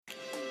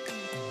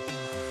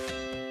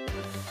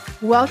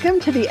Welcome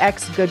to the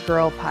Ex-Good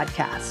Girl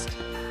podcast.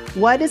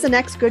 What is an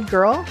ex-good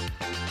girl?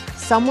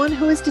 Someone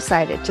who has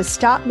decided to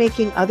stop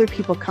making other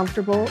people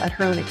comfortable at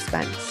her own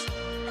expense,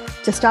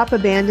 to stop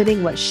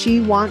abandoning what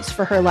she wants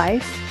for her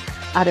life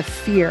out of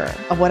fear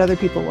of what other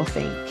people will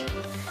think,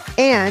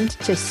 and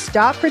to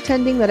stop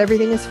pretending that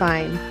everything is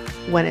fine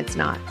when it's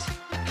not.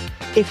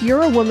 If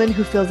you're a woman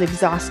who feels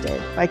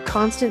exhausted by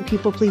constant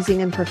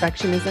people-pleasing and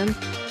perfectionism,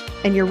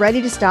 and you're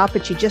ready to stop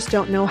but you just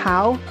don't know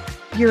how,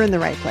 you're in the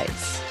right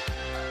place.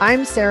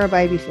 I'm Sarah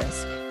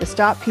Fisk, the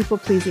Stop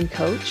People-Pleasing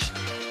Coach,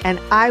 and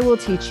I will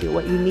teach you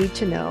what you need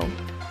to know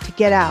to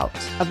get out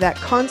of that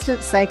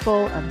constant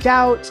cycle of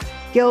doubt,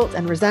 guilt,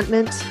 and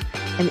resentment,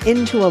 and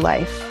into a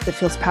life that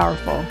feels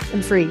powerful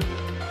and free.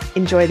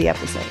 Enjoy the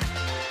episode.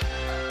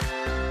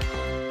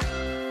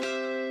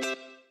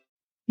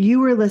 You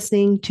were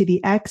listening to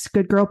the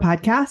Ex-Good Girl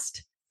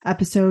podcast,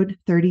 episode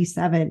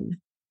 37.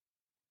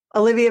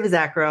 Olivia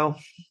Vizachero.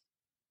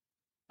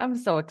 I'm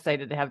so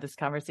excited to have this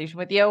conversation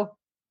with you.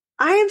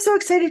 I am so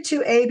excited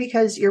too,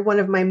 because you're one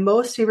of my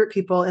most favorite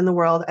people in the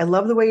world. I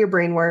love the way your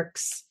brain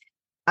works.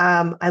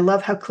 I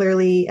love how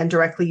clearly and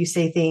directly you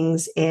say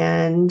things.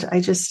 And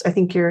I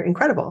think you're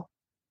incredible.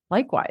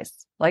 Likewise.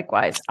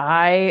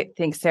 I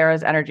think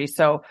Sarah's energy.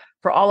 So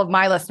for all of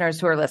my listeners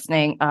who are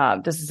listening,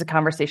 this is a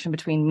conversation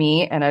between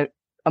me and an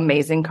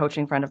amazing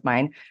coaching friend of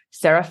mine,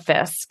 Sarah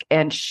Fisk.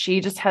 And she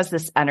just has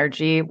this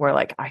energy where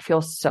I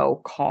feel so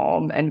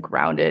calm and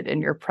grounded in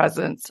your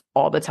presence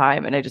all the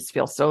time. And I just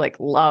feel so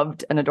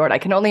loved and adored. I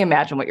can only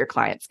imagine what your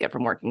clients get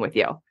from working with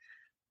you.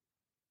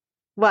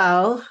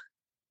 Well,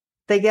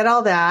 they get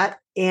all that.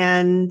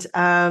 And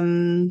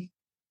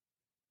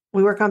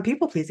we work on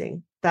people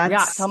pleasing.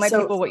 Tell my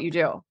people what you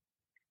do.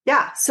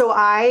 Yeah. So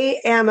I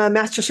am a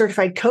master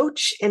certified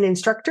coach and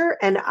instructor,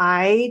 and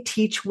I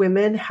teach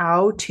women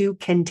how to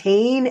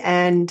contain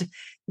and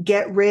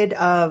get rid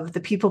of the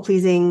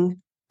people-pleasing,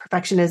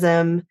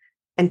 perfectionism,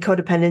 and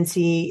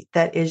codependency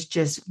that is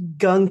just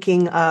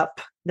gunking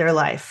up their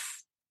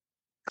life,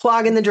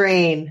 clogging the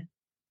drain.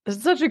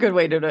 It's such a good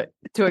way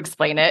to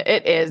explain it.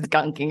 It is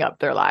gunking up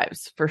their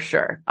lives for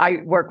sure. I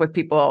work with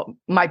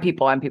my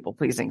people and people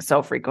pleasing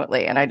so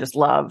frequently. And I just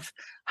love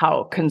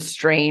how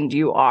constrained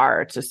you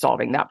are to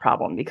solving that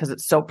problem because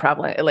it's so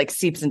prevalent. It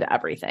seeps into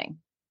everything.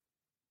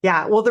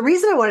 Yeah. Well, the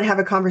reason I want to have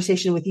a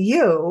conversation with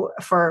you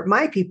for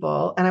my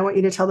people, and I want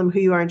you to tell them who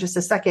you are in just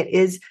a second,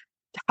 is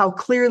how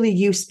clearly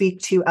you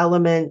speak to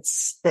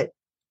elements that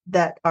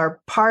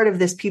are part of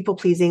this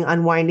people-pleasing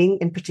unwinding,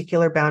 in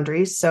particular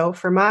boundaries. So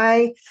for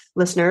my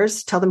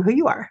listeners, tell them who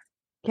you are.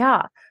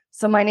 Yeah.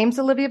 So my name's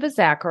Olivia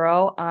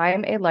Vizachero.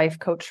 I'm a life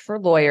coach for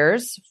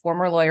lawyers,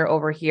 former lawyer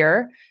over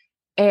here.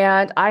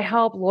 And I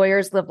help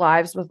lawyers live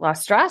lives with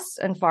less stress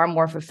and far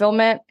more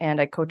fulfillment.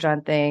 And I coach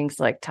on things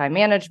like time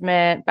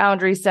management,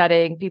 boundary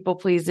setting,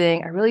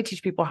 people-pleasing. I really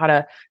teach people how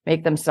to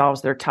make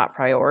themselves their top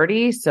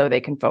priority so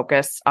they can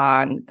focus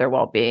on their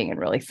well-being and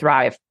really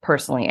thrive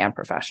personally and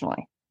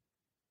professionally.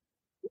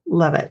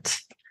 Love it.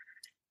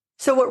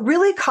 So what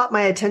really caught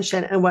my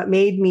attention and what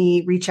made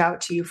me reach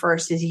out to you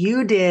first is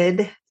you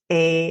did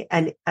a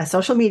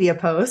social media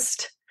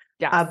post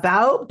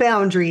about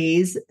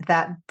boundaries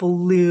that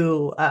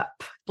blew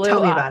up.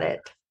 Tell me about it.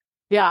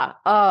 Yeah.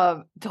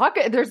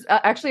 There's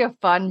actually a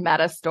fun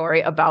meta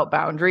story about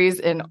boundaries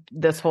in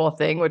this whole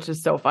thing, which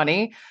is so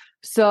funny.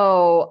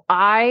 So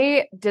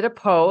I did a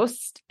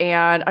post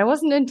and I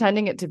wasn't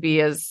intending it to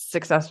be as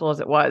successful as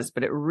it was,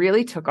 but it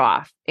really took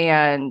off.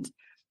 And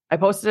I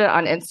posted it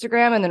on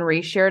Instagram and then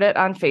reshared it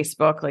on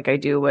Facebook like I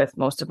do with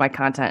most of my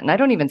content. And I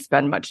don't even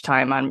spend much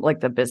time on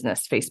the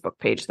business Facebook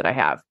page that I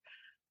have.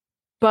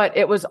 But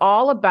it was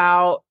all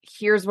about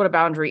here's what a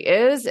boundary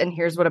is and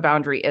here's what a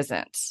boundary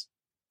isn't.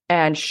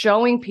 And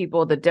showing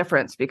people the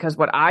difference, because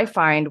what I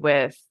find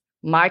with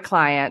my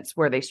clients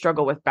where they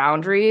struggle with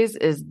boundaries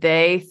is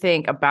they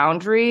think a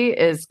boundary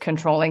is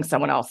controlling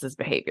someone else's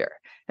behavior.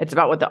 It's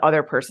about what the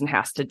other person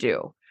has to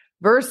do.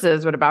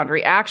 Versus what a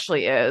boundary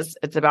actually is,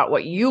 it's about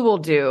what you will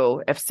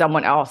do if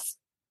someone else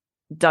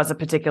does a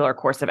particular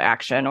course of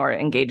action or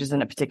engages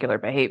in a particular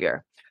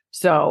behavior.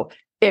 So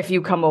if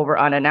you come over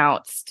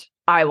unannounced,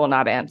 I will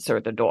not answer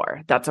the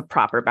door. That's a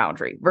proper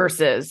boundary.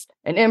 Versus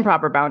an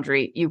improper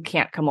boundary, you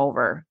can't come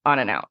over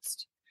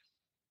unannounced.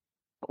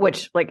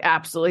 Which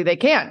absolutely they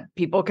can.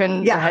 People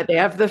can, they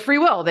have the free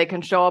will. They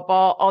can show up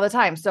all the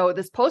time. So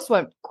this post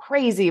went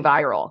crazy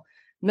viral.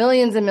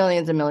 Millions and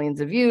millions and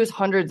millions of views,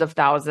 hundreds of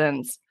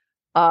thousands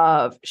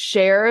of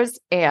shares.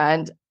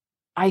 And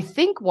I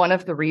think one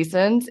of the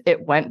reasons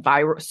it went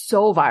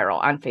so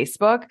viral on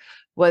Facebook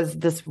was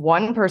this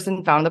one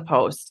person found the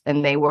post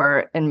and they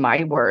were, in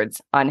my words,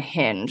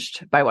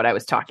 unhinged by what I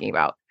was talking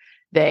about.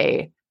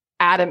 They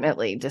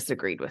adamantly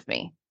disagreed with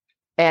me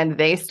and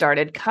they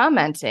started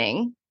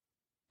commenting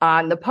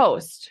on the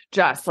post,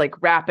 just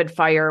rapid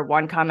fire,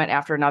 one comment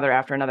after another,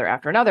 after another,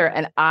 after another.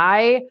 And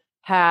I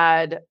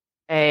had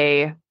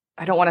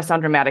I don't want to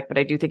sound dramatic, but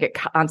I do think it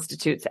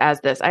constitutes as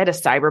this. I had a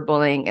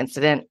cyberbullying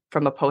incident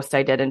from a post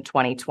I did in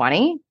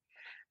 2020.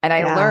 And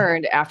I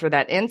learned after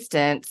that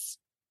instance,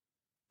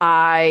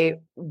 I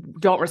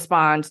don't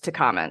respond to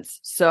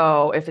comments.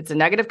 So if it's a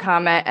negative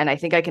comment and I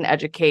think I can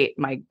educate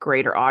my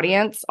greater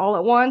audience all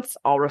at once,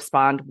 I'll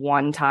respond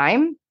one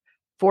time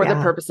for the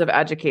purpose of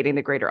educating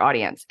the greater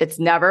audience. It's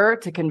never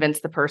to convince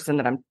the person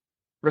that I'm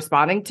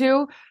responding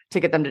to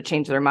get them to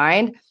change their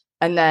mind.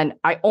 And then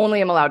I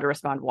only am allowed to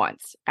respond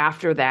once.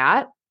 After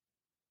that,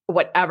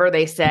 whatever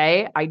they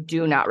say, I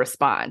do not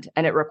respond.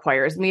 And it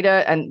requires me to,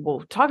 and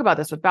we'll talk about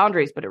this with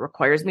boundaries, but it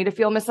requires me to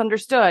feel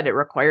misunderstood. It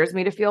requires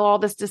me to feel all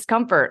this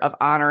discomfort of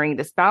honoring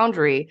this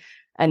boundary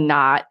and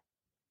not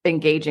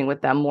engaging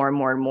with them more and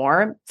more and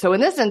more. So in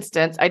this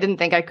instance, I didn't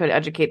think I could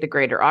educate the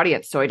greater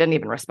audience. So I didn't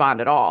even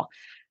respond at all.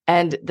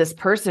 And this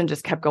person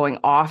just kept going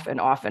off and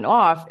off and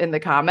off in the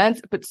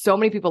comments. But so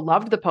many people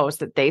loved the post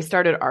that they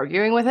started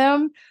arguing with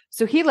him.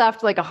 So he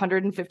left like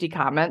 150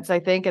 comments, I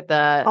think, at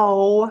the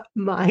oh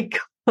my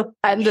God.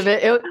 End of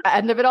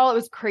it all. It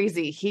was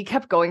crazy. He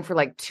kept going for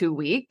like 2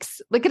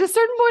 weeks. Like at a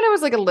certain point, I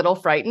was like a little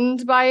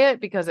frightened by it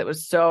because it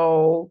was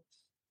so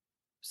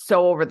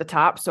over the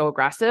top, so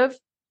aggressive.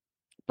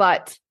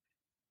 But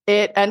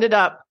it ended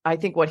up, I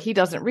think what he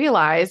doesn't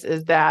realize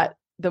is that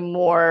the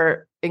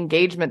more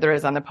engagement there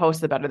is on the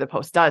post, the better the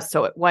post does.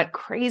 So it went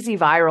crazy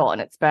viral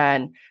and it's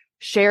been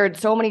shared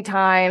so many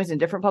times in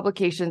different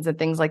publications and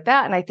things like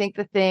that. And I think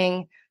the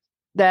thing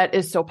that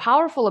is so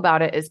powerful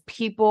about it is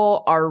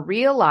people are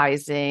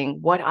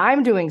realizing what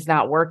I'm doing is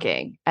not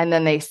working. And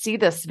then they see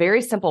this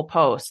very simple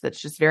post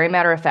that's just very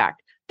matter of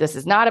fact. This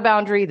is not a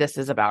boundary. This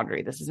is a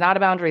boundary. This is not a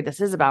boundary.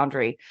 This is a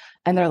boundary.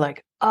 And they're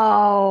like,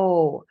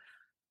 oh,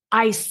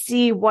 I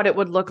see what it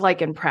would look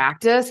like in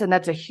practice. And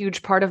that's a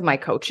huge part of my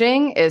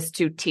coaching is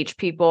to teach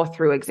people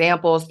through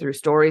examples, through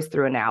stories,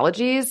 through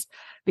analogies,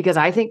 because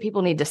I think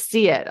people need to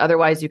see it.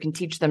 Otherwise, you can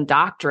teach them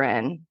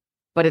doctrine,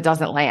 but it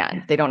doesn't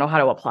land. They don't know how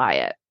to apply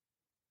it.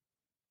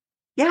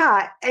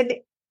 Yeah. And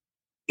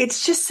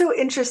it's just so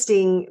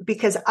interesting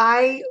because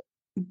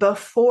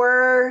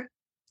before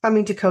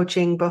coming to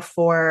coaching,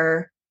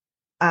 before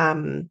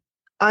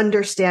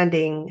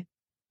understanding,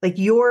 like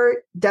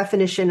your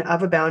definition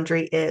of a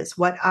boundary is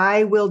what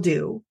I will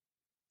do,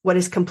 what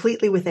is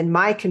completely within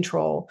my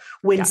control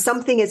when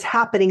something is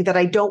happening that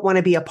I don't want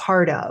to be a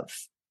part of.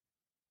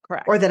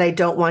 Correct. Or that I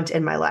don't want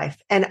in my life.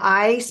 And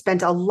I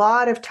spent a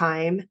lot of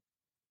time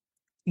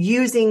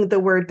using the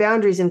word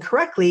boundaries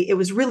incorrectly. It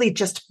was really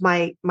just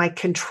my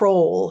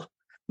control,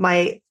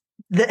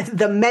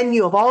 the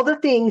menu of all the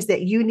things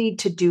that you need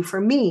to do for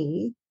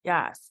me.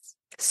 Yes.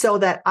 So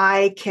that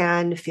I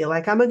can feel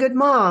like I'm a good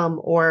mom,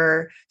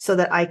 or so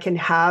that I can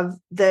have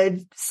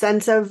the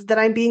sense of that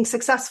I'm being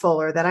successful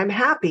or that I'm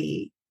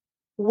happy.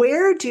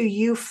 Where do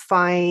you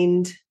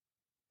find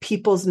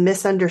people's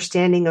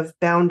misunderstanding of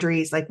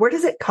boundaries? Like, where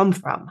does it come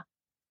from?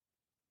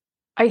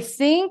 I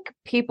think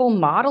people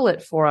model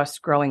it for us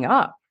growing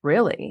up,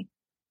 really.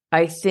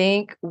 I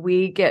think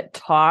we get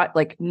taught,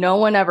 like no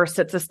one ever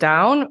sits us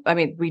down. I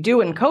mean, we do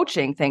in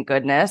coaching, thank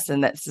goodness.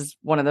 And this is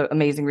one of the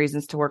amazing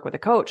reasons to work with a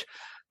coach.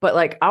 But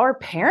like our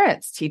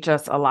parents teach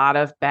us a lot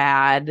of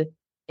bad,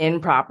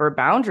 improper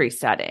boundary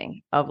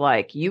setting of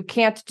like, you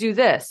can't do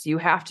this, you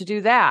have to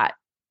do that.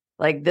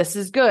 Like, this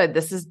is good,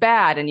 this is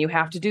bad, and you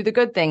have to do the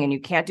good thing and you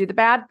can't do the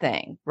bad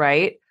thing,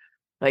 right?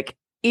 Like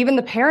even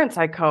the parents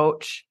I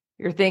coach,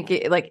 you're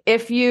thinking like,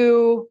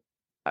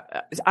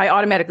 I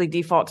automatically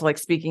default to like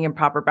speaking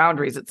improper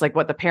boundaries. It's like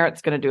what the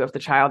parent's going to do if the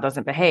child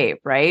doesn't behave,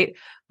 right?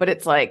 But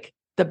it's like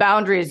the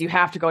boundary is you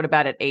have to go to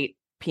bed at 8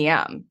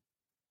 p.m.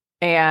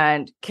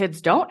 And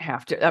kids don't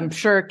have to. I'm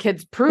sure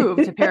kids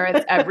prove to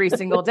parents every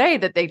single day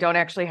that they don't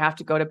actually have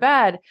to go to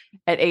bed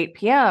at 8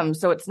 p.m.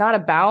 So it's not a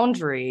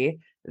boundary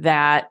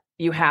that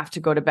you have to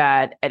go to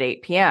bed at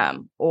 8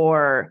 p.m.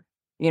 Or,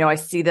 I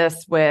see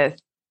this with,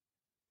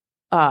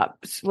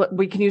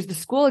 we can use the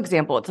school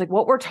example. It's like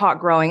what we're taught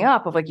growing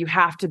up of like, you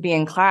have to be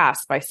in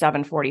class by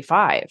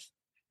 7:45.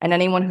 And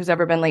anyone who's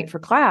ever been late for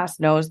class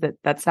knows that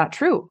that's not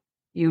true.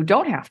 You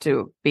don't have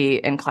to be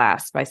in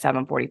class by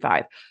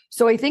 7:45.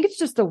 So I think it's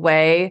just the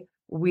way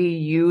we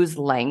use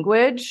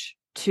language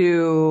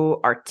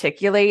to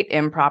articulate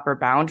improper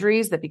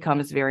boundaries that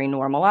becomes very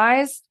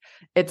normalized.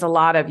 It's a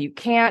lot of you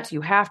can't,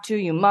 you have to,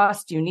 you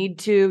must, you need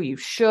to, you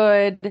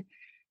should.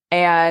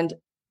 And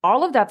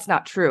all of that's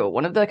not true.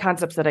 One of the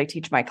concepts that I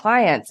teach my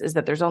clients is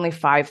that there's only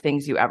 5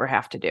 things you ever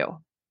have to do.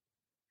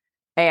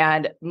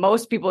 And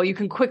most people, you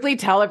can quickly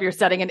tell if you're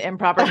setting an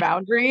improper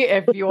boundary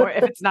if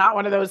it's not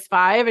one of those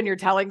 5 and you're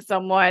telling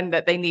someone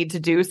that they need to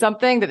do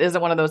something that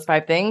isn't one of those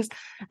 5 things.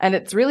 And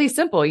it's really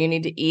simple. You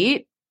need to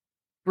eat,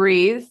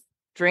 breathe,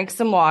 drink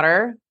some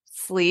water,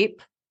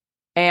 sleep.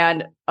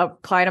 And a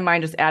client of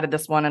mine just added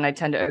this one, and I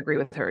tend to agree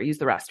with her, use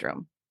the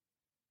restroom.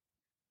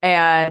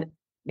 And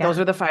those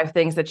are the 5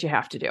 things that you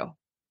have to do.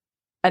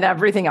 And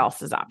everything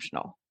else is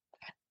optional.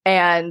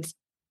 And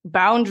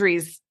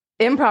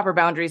improper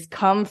boundaries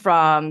come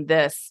from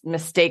this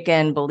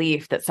mistaken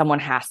belief that someone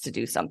has to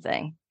do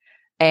something.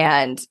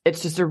 And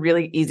it's just a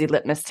really easy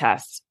litmus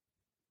test.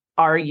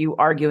 Are you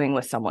arguing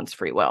with someone's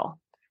free will?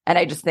 And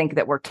I just think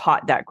that we're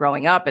taught that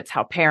growing up. It's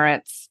how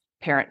parents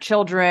parent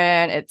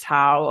children. It's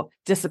how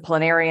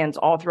disciplinarians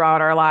all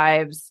throughout our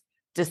lives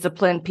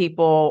discipline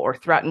people or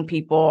threaten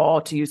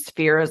people, to use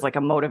fear as like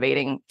a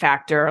motivating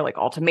factor, like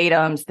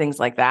ultimatums, things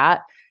like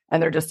that.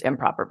 And they're just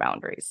improper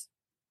boundaries.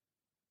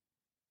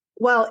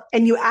 Well,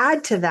 and you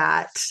add to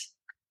that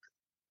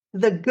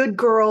the good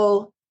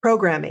girl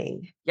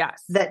programming.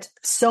 Yes. That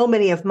so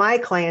many of my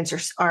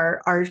clients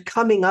are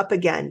coming up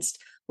against.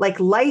 Like,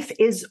 life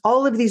is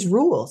all of these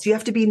rules. You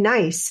have to be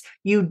nice.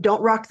 You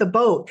don't rock the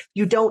boat.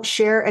 You don't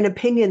share an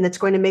opinion that's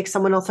going to make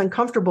someone else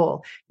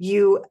uncomfortable.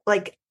 You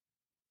like,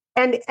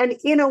 and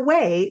in a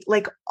way,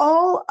 like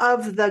all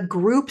of the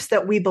groups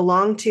that we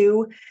belong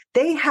to,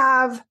 they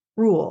have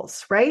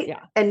rules, right?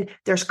 Yeah. And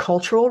there's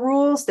cultural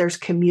rules, there's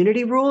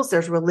community rules,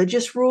 there's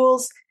religious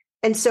rules.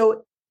 And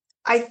so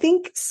I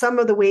think some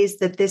of the ways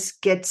that this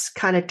gets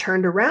kind of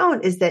turned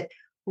around is that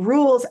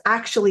rules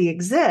actually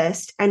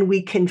exist and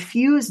we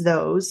confuse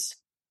those,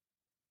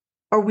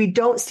 or we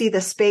don't see the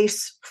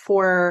space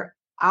for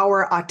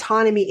our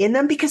autonomy in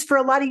them, because for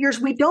a lot of years,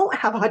 we don't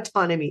have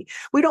autonomy.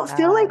 We don't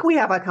feel like we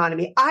have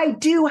autonomy. I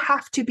do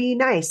have to be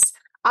nice.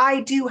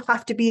 I do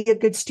have to be a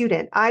good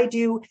student. I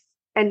do.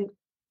 And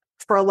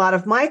for a lot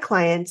of my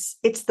clients,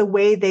 it's the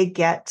way they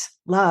get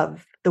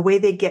love, the way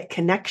they get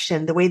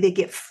connection, the way they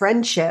get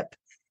friendship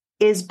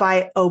is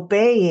by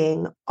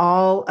obeying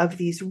all of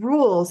these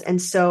rules. And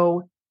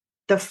so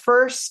the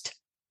first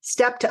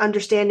step to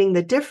understanding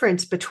the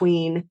difference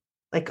between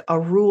like a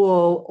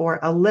rule or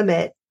a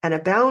limit and a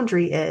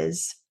boundary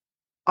is,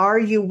 are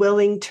you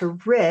willing to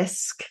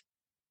risk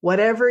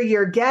whatever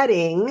you're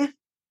getting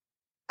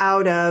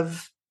out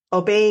of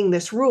obeying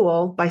this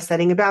rule by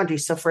setting a boundary?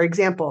 So for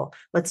example,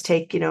 let's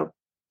take,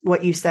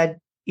 what you said,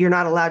 you're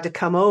not allowed to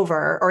come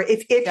over, or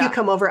if you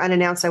come over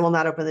unannounced, I will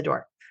not open the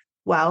door.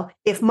 Well,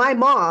 if my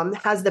mom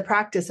has the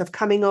practice of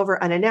coming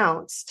over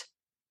unannounced,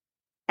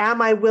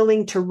 am I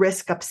willing to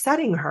risk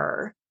upsetting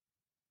her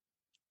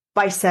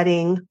by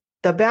setting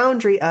the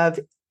boundary of,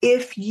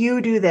 if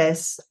you do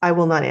this, I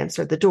will not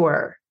answer the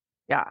door?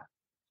 Yeah.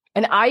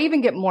 And I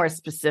even get more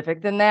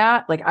specific than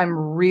that. Like, I'm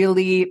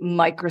really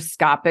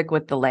microscopic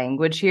with the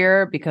language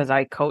here because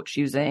I coach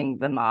using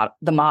the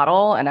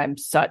model, and I'm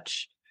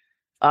such,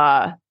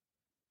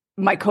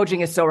 my coaching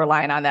is so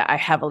reliant on that. I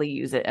heavily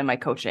use it in my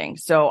coaching.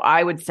 So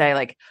I would say,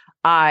 like,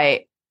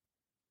 am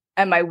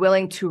I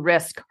willing to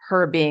risk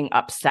her being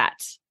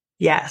upset?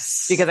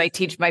 Yes. Because I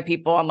teach my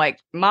people, I'm like,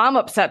 mom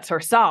upsets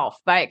herself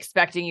by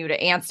expecting you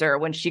to answer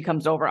when she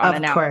comes over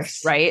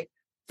unannounced, right?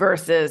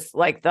 Versus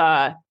like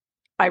I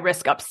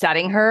risk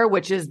upsetting her,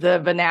 which is the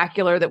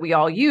vernacular that we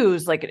all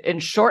use. Like in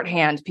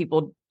shorthand,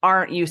 people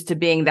aren't used to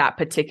being that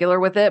particular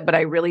with it, but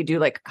I really do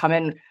like come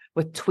in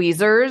with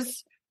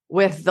tweezers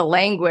with the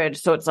language.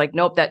 So it's like,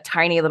 nope, that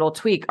tiny little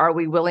tweak. Are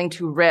we willing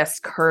to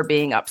risk her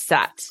being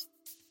upset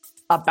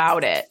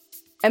about it?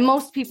 And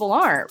most people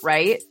aren't,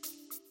 right?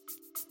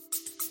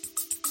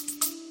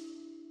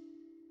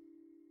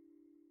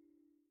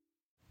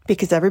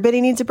 Because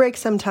everybody needs a break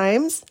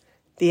sometimes.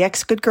 The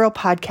Ex Good Girl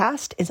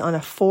podcast is on a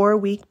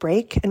 4-week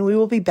break, and we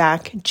will be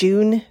back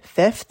June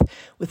 5th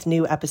with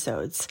new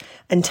episodes.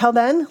 Until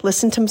then,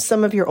 listen to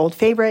some of your old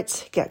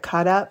favorites, get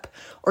caught up,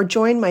 or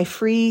join my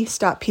free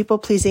Stop People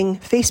Pleasing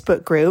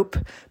Facebook group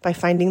by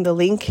finding the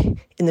link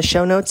in the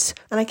show notes.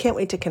 And I can't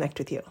wait to connect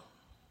with you.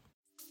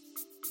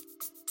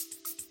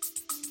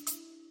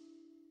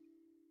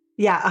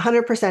 Yeah,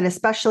 100%,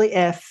 especially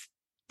if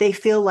they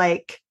feel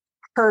like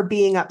her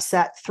being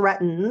upset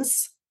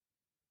threatens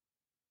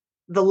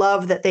the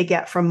love that they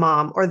get from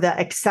mom, or the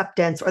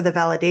acceptance or the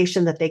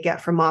validation that they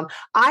get from mom.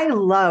 I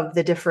love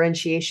the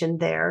differentiation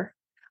there.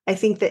 I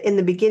think that in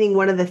the beginning,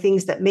 one of the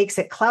things that makes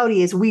it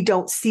cloudy is we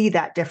don't see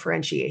that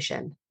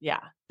differentiation. Yeah.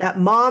 That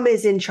mom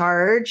is in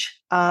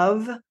charge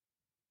of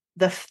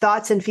the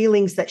thoughts and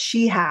feelings that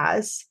she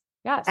has.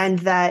 Yes. And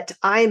that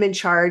I'm in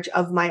charge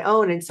of my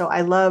own. And so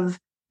I love,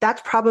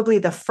 that's probably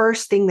the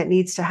first thing that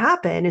needs to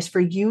happen, is for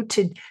you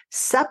to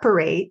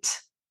separate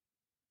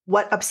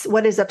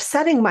what is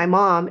upsetting my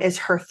mom is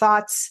her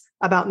thoughts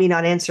about me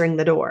not answering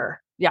the door.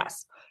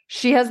 Yes.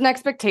 She has an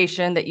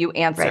expectation that you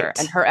answer, Right.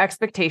 and her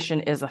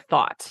expectation is a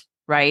thought,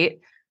 right?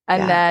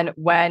 And then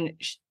when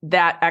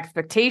that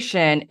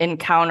expectation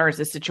encounters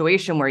a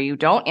situation where you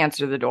don't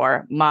answer the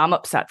door, mom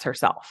upsets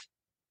herself.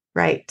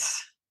 Right.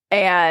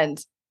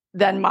 And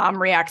then mom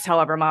reacts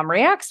however mom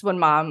reacts when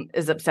mom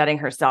is upsetting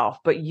herself.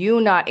 But you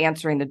not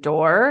answering the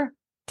door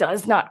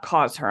does not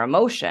cause her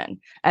emotion.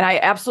 And I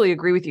absolutely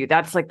agree with you.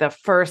 That's like the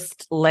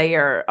first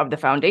layer of the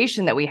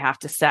foundation that we have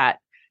to set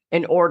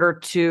in order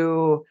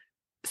to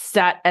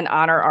set and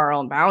honor our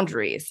own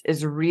boundaries,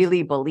 is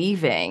really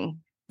believing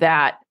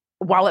that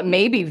while it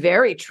may be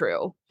very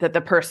true that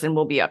the person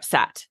will be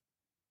upset,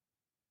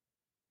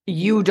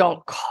 you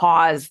don't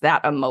cause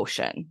that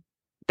emotion.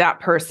 That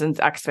person's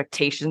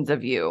expectations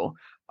of you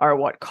are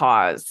what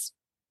cause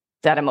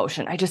that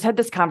emotion. I just had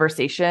this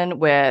conversation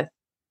with,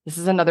 this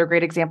is another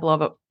great example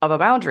of a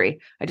boundary.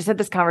 I just had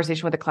this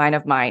conversation with a client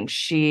of mine.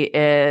 She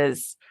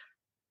is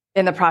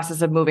in the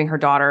process of moving her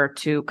daughter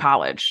to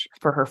college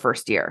for her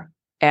first year.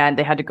 and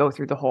they had to go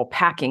through the whole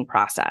packing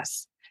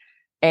process.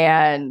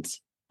 And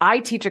I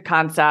teach a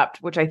concept,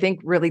 which I think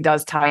really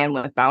does tie in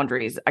with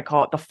boundaries. I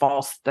call it the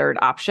false third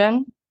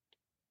option.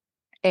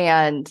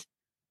 And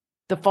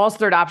the false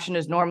third option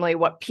is normally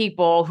what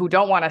people who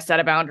don't want to set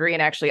a boundary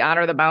and actually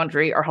honor the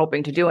boundary are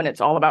hoping to do. And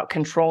it's all about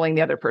controlling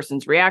the other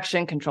person's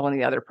reaction, controlling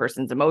the other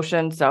person's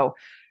emotion. So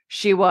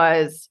she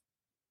was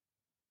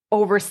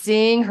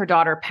overseeing her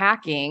daughter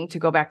packing to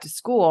go back to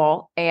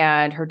school.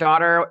 And her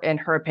daughter, in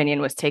her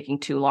opinion, was taking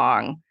too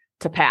long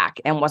to pack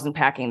and wasn't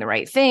packing the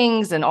right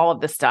things and all of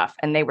this stuff.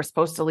 And they were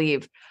supposed to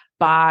leave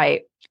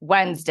by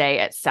Wednesday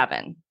at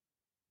 7.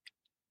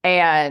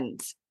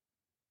 And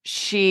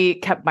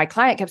my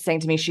client kept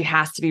saying to me, she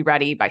has to be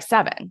ready by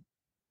 7.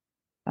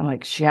 I'm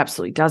like, she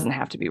absolutely doesn't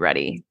have to be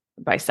ready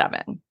by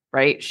 7,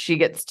 right? She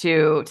gets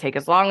to take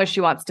as long as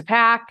she wants to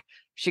pack.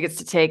 She gets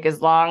to take as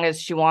long as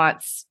she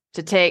wants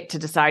to take to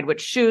decide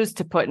which shoes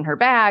to put in her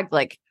bag.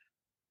 Like,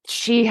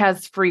 she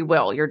has free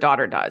will. Your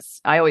daughter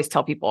does. I always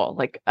tell people,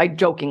 like, I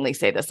jokingly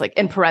say this, like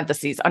in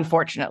parentheses,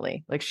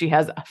 unfortunately, like she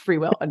has free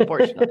will,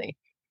 unfortunately.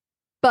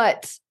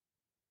 But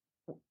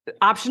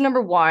option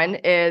number 1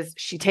 is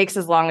she takes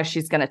as long as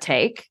she's going to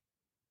take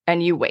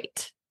and you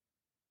wait.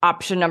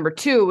 Option number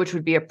 2, which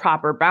would be a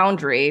proper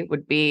boundary,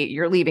 would be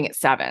you're leaving at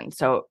 7.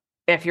 So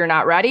if you're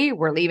not ready,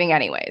 we're leaving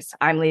anyways.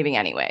 I'm leaving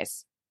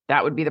anyways.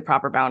 That would be the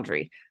proper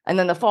boundary. And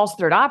then the false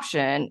third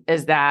option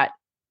is that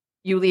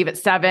you leave at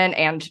 7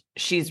 and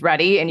she's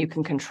ready and you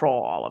can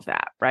control all of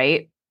that,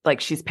 right? Like,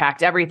 she's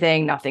packed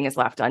everything. Nothing is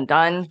left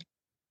undone.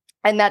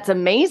 And that's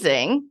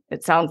amazing.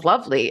 It sounds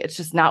lovely. It's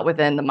just not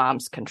within the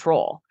mom's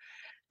control.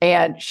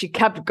 And she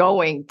kept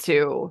going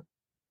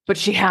but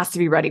she has to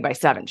be ready by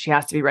 7. She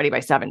has to be ready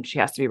by 7. She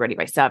has to be ready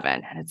by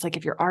 7. And it's like,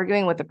 if you're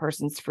arguing with the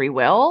person's free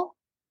will,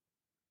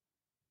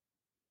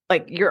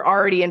 like, you're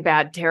already in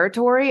bad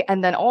territory.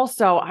 And then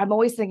also, I'm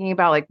always thinking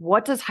about, like,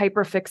 what does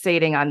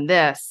hyperfixating on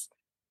this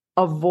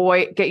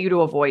get you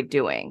to avoid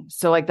doing?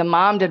 So, like, the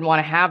mom didn't want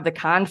to have the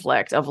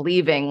conflict of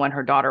leaving when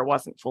her daughter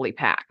wasn't fully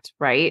packed,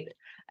 right?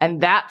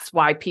 And that's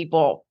why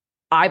people,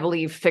 I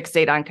believe,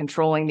 fixate on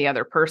controlling the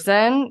other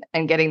person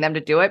and getting them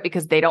to do it,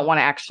 because they don't want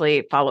to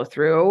actually follow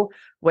through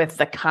with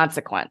the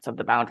consequence of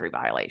the boundary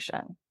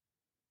violation.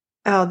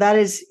 Oh, that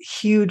is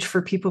huge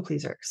for people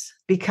pleasers,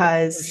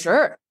 because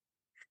sure,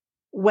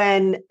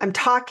 when I'm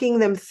talking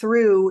them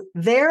through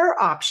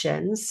their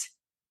options,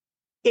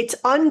 it's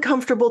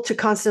uncomfortable to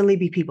constantly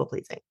be people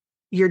pleasing.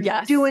 You're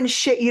doing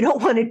shit you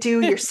don't want to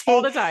do. You're saying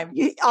all the time,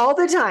 all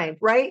the time,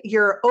 right?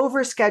 You're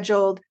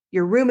overscheduled.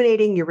 You're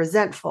ruminating. You're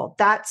resentful.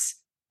 That's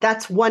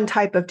one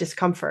type of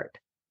discomfort.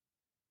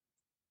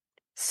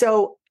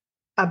 So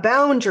a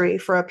boundary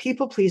for a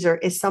people pleaser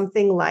is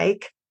something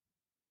like,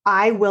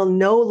 I will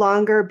no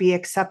longer be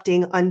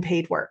accepting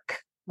unpaid work,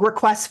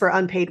 requests for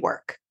unpaid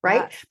work,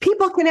 right? Yes.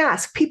 People can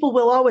ask. People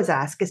will always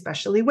ask,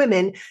 especially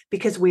women,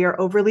 because we are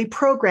overly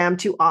programmed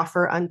to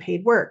offer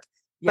unpaid work.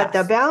 Yes. But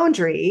the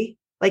boundary,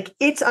 like,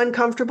 it's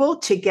uncomfortable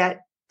to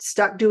get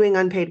stuck doing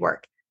unpaid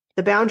work.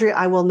 The boundary,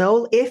 I will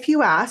know if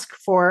you ask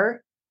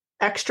for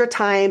extra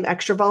time,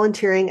 extra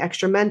volunteering,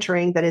 extra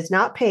mentoring that is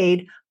not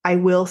paid, I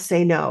will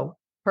say no.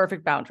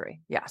 Perfect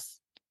boundary. Yes.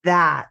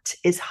 That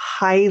is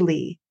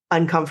highly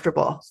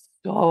uncomfortable.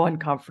 So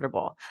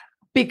uncomfortable.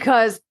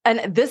 Because,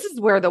 and this is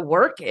where the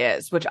work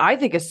is, which I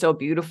think is so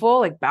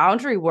beautiful. Like,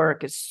 boundary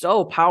work is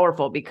so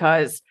powerful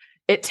because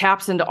it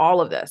taps into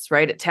all of this,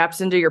 right? It taps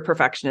into your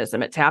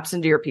perfectionism. It taps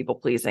into your people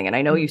pleasing. And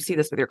I know you see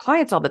this with your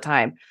clients all the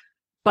time,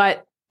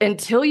 but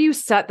until you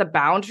set the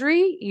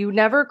boundary, you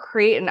never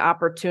create an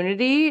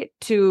opportunity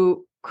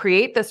to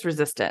create this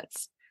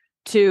resistance,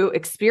 to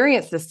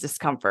experience this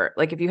discomfort.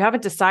 Like, if you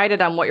haven't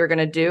decided on what you're going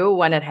to do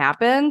when it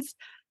happens,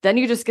 then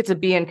you just get to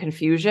be in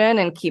confusion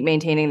and keep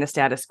maintaining the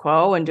status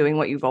quo and doing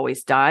what you've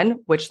always done,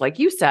 which, like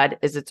you said,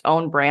 is its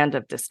own brand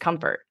of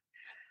discomfort.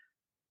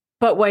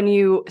 But when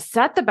you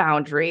set the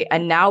boundary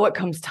and now it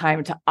comes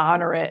time to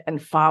honor it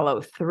and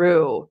follow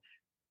through,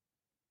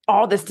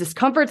 all this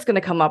discomfort's going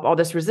to come up, all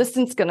this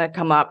resistance going to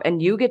come up,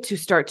 and you get to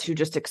start to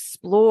just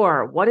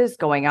explore what is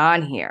going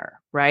on here,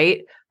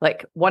 right?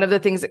 Like, one of the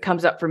things that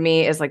comes up for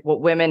me is like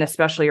what women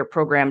especially are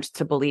programmed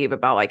to believe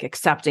about, like,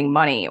 accepting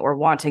money or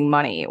wanting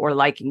money or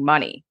liking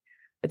money.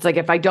 It's like,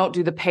 if I don't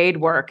do the paid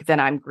work, then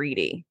I'm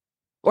greedy.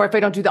 Or if I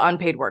don't do the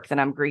unpaid work, then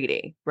I'm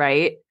greedy,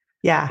 right?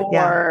 Yeah.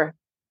 Or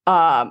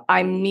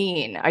I'm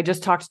mean. I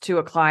just talked to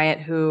a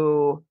client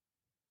who,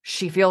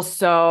 she feels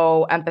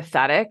so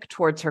empathetic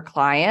towards her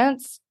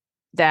clients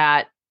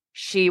that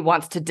she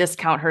wants to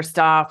discount her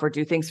stuff or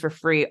do things for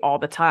free all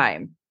the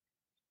time.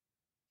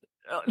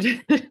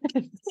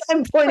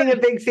 I'm pointing a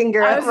big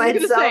finger at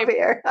myself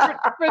here.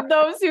 for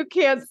those who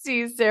can't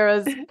see,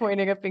 Sarah's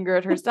pointing a finger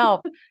at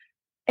herself.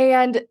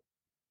 And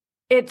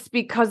it's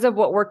because of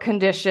what we're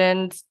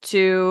conditioned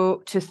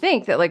to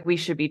think, that, like, we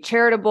should be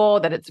charitable,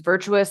 that it's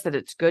virtuous, that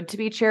it's good to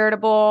be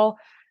charitable.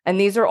 And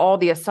these are all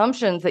the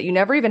assumptions that you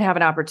never even have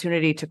an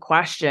opportunity to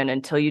question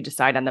until you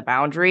decide on the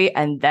boundary.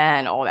 And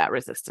then all that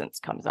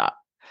resistance comes up.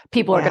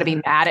 People are going to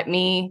be mad at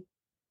me.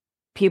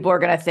 People are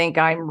going to think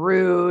I'm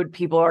rude.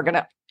 People are going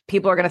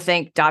people are going to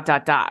think ...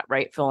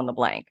 right? Fill in the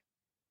blank.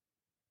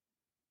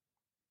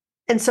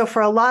 And so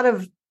for a lot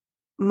of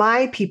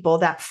my people,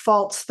 that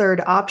false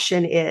third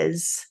option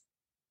is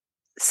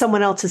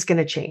someone else is going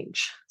to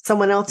change.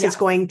 Someone else is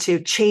going to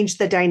change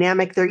the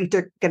dynamic. They're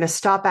either going to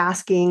stop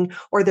asking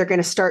or they're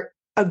going to start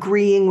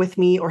agreeing with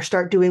me or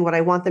start doing what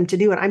I want them to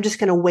do. And I'm just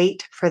going to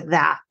wait for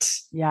that.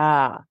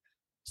 Yeah.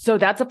 So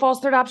that's a false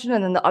third option.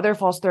 And then the other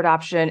false third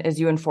option is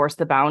you enforce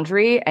the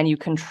boundary and you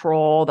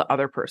control the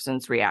other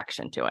person's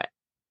reaction to it.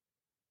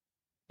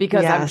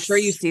 Because I'm sure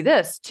you see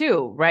this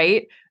too,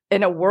 right?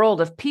 In a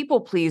world of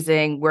people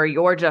pleasing where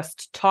you're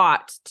just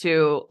taught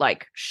to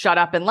like shut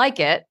up and like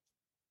it,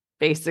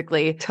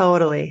 basically.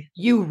 Totally.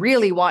 You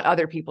really want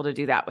other people to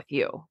do that with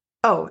you.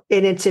 Oh,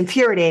 and it's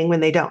infuriating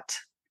when they don't.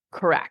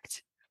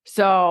 Correct.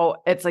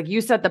 So it's like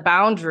you set the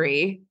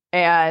boundary.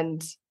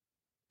 And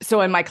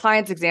so in my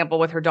client's example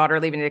with her daughter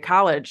leaving to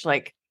college,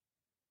 like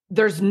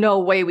there's no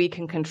way we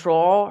can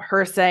control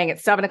her saying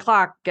it's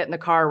 7:00, get in the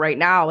car right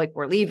now, like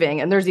we're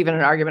leaving. And there's even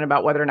an argument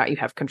about whether or not you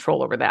have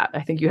control over that.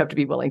 I think you have to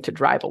be willing to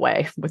drive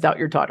away without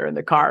your daughter in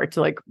the car to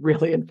like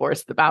really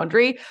enforce the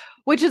boundary,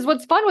 which is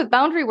what's fun with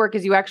boundary work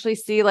is you actually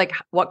see like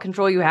what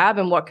control you have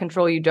and what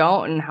control you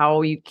don't and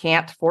how you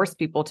can't force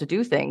people to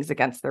do things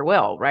against their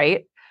will,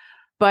 right?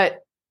 But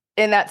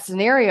in that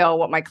scenario,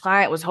 what my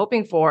client was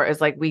hoping for is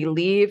like we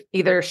leave,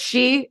 either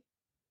she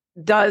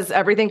does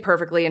everything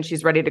perfectly and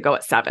she's ready to go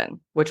at 7,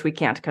 which we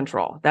can't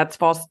control. That's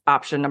false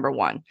option number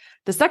 1.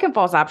 The second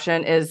false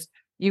option is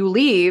you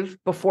leave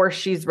before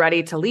she's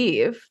ready to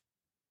leave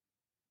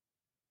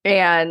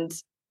and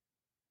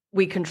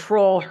we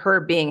control her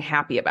being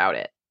happy about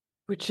it,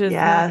 which is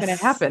not going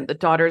to happen. The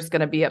daughter's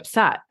going to be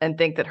upset and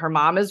think that her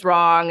mom is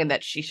wrong and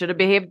that she should have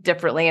behaved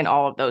differently and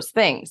all of those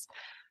things.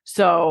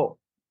 So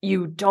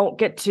you don't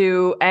get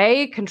to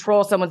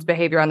control someone's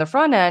behavior on the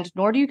front end,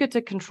 nor do you get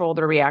to control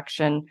their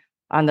reaction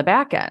on the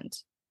back end.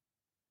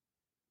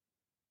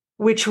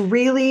 Which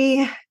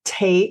really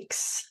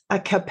takes a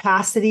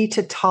capacity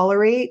to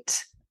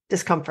tolerate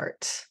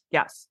discomfort.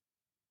 Yes.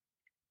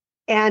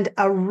 And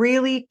a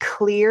really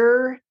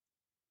clear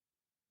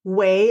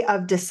way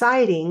of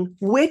deciding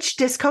which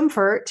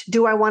discomfort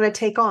do I want to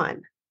take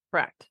on?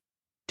 Correct.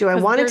 Do I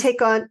want to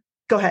take on?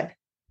 Go ahead.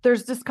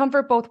 There's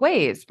discomfort both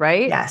ways,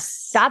 right?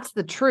 Yes. That's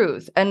the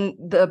truth. And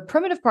the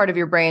primitive part of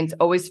your brain's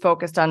always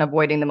focused on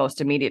avoiding the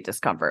most immediate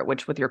discomfort,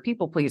 which with your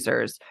people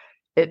pleasers,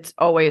 it's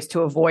always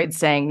to avoid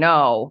saying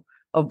no,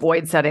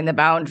 avoid setting the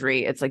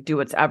boundary. It's like do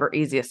what's ever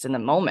easiest in the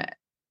moment.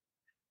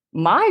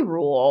 My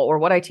rule, or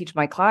what I teach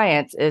my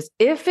clients, is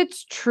if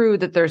it's true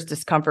that there's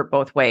discomfort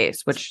both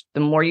ways, which the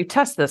more you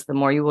test this, the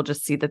more you will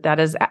just see that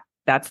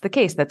that's the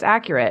case, that's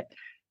accurate.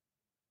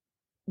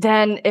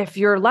 Then if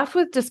you're left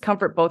with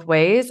discomfort both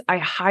ways, I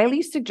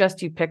highly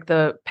suggest you pick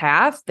the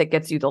path that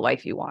gets you the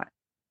life you want.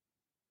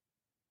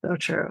 So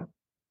true.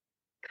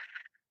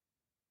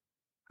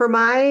 For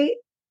my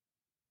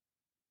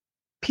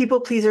people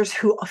pleasers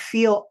who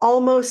feel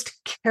almost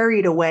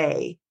carried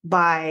away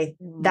by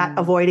that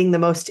avoiding the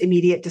most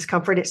immediate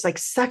discomfort, it's like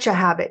such a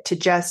habit to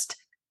just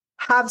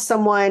have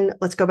someone,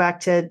 let's go back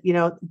to,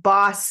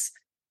 boss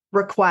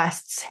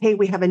requests. Hey,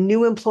 we have a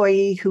new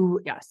employee who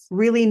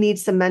really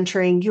needs some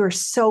mentoring. You are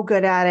so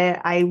good at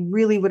it. I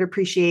really would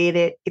appreciate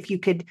it if you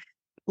could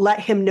let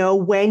him know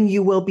when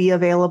you will be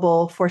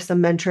available for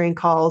some mentoring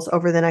calls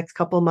over the next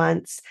couple of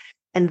months.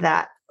 And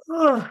that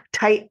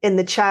tight in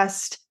the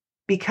chest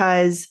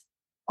because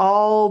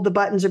all the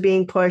buttons are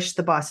being pushed.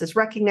 The boss is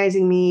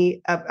recognizing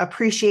me,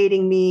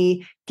 appreciating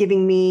me,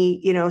 giving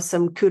me,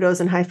 some kudos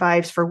and high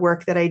fives for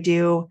work that I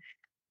do.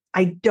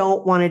 I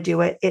don't want to do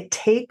it. It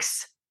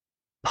takes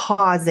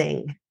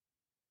pausing.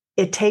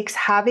 It takes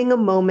having a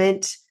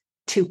moment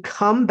to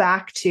come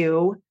back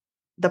to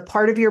the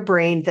part of your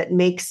brain that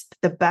makes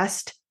the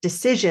best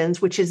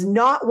decisions, which is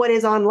not what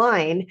is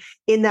online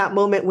in that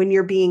moment when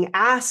you're being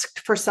asked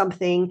for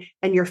something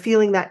and you're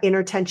feeling that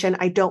inner tension.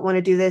 I don't want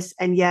to do this.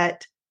 And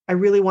yet I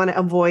really want to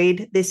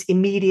avoid this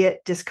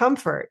immediate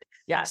discomfort.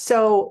 Yeah.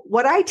 So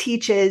what I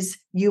teach is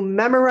you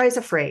memorize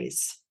a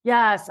phrase.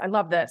 Yes. I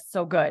love this.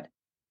 So good.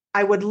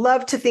 I would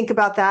love to think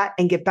about that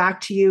and get back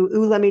to you.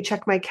 Let me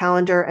check my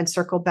calendar and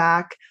circle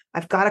back.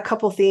 I've got a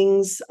couple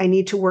things I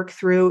need to work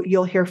through.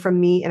 You'll hear from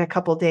me in a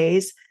couple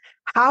days.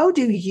 How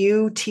do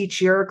you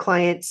teach your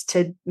clients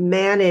to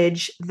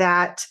manage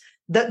that,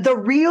 the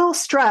real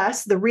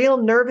stress, the real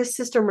nervous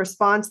system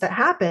response that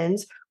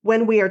happens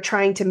when we are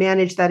trying to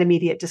manage that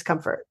immediate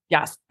discomfort?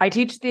 Yes. I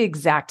teach the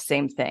exact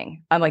same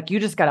thing. I'm like, you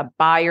just got to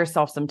buy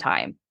yourself some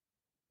time.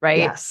 Right.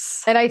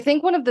 Yes. And I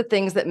think one of the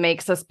things that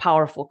makes us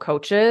powerful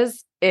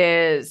coaches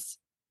is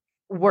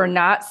we're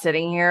not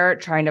sitting here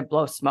trying to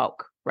blow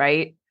smoke,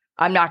 right?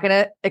 I'm not going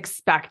to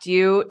expect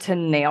you to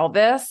nail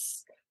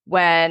this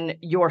when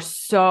you're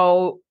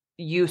so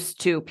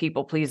used to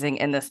people pleasing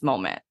in this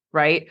moment,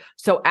 right?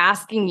 So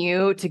asking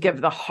you to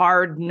give the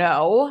hard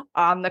no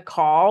on the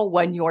call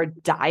when you're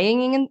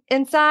dying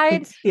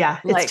inside.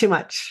 It's too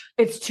much.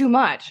 It's too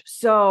much.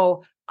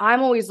 So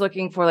I'm always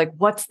looking for like,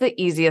 what's the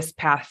easiest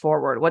path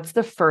forward? What's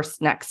the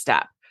first next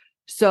step?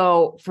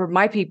 So for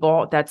my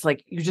people, that's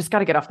like, you just got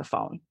to get off the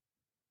phone.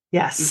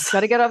 Yes. You just got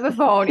to get off the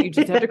phone. You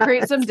just have to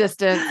create some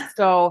distance.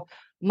 So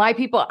my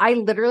people, I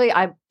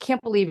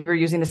can't believe you're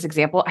using this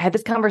example. I had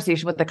this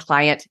conversation with a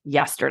client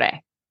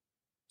yesterday.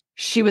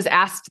 She was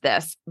asked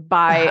this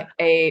by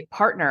a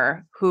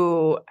partner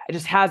who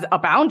just has a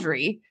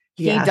boundary.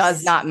 He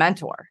does not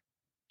mentor.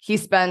 He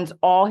spends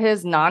all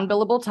his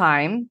non-billable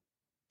time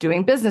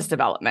doing business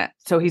development.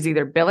 So he's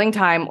either billing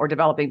time or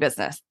developing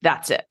business.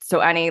 That's it. So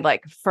any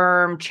like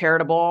firm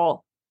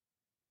charitable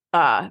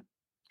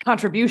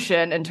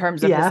contribution in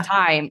terms of his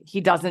time,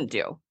 he doesn't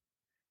do.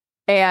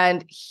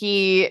 And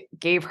he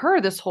gave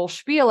her this whole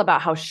spiel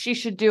about how she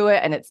should do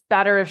it. And it's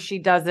better if she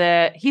does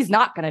it. He's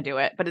not going to do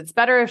it, but it's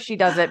better if she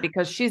does it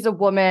because she's a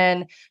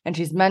woman and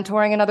she's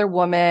mentoring another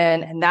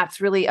woman. And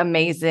that's really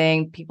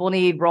amazing. People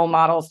need role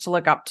models to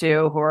look up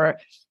to who are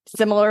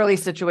similarly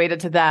situated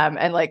to them.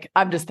 And like,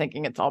 I'm just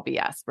thinking it's all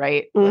BS,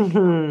 right?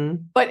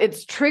 Mm-hmm. But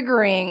it's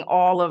triggering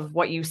all of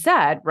what you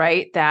said,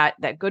 right?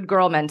 That good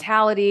girl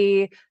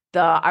mentality,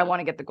 I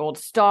want to get the gold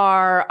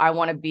star. I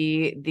want to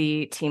be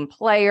the team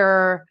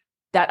player.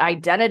 That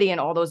identity and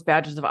all those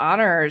badges of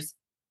honor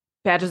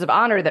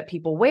that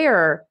people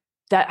wear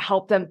that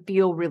help them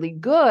feel really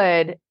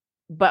good,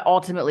 but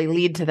ultimately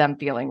lead to them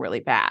feeling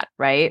really bad,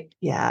 right?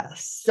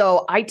 Yes.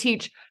 So I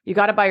teach, you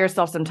got to buy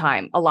yourself some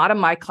time. A lot of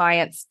my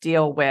clients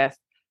deal with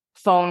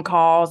phone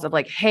calls of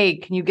like, hey,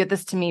 can you get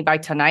this to me by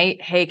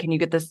tonight? Hey, can you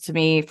get this to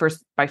me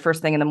by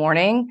first thing in the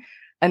morning?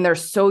 And they're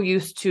so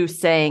used to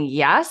saying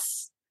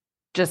yes,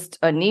 just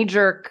a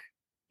knee-jerk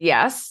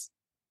yes,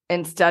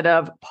 instead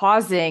of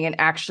pausing and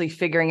actually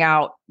figuring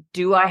out,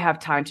 do I have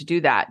time to do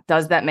that?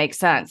 Does that make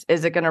sense?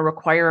 Is it going to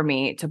require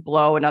me to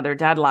blow another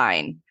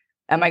deadline?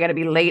 Am I going to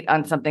be late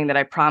on something that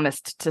I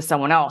promised to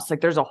someone else?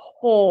 Like there's a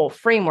whole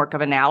framework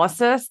of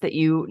analysis that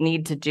you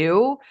need to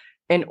do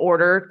in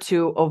order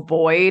to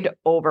avoid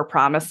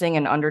over-promising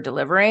and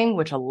under-delivering,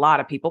 which a lot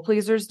of people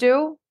pleasers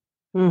do.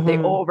 Mm-hmm. They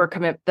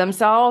overcommit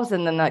themselves,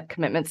 and then the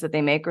commitments that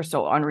they make are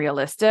so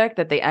unrealistic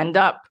that they end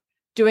up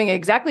doing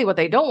exactly what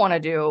they don't want to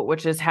do,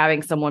 which is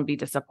having someone be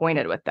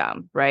disappointed with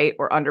them, right?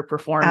 Or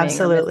underperforming.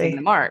 Absolutely. Or missing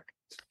the mark.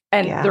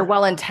 And they're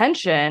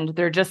well-intentioned.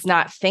 They're just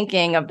not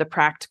thinking of the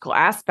practical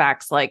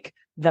aspects, like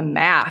the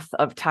math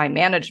of time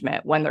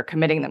management when they're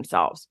committing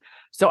themselves.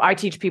 So I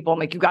teach people, I'm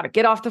like, you got to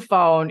get off the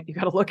phone. You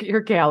got to look at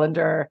your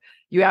calendar.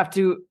 You have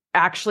to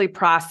actually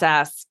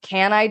process,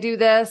 can I do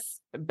this?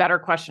 A better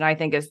question, I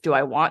think, is, do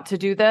I want to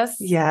do this?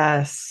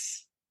 Yes.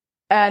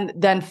 And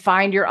then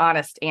find your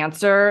honest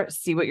answer,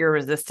 see what your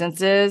resistance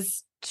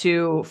is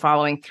to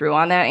following through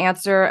on that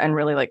answer, and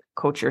really like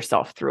coach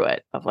yourself through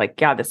it of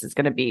like, yeah, this is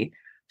going to be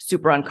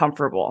super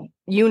uncomfortable.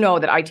 You know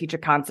that I teach a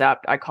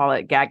concept, I call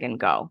it gag and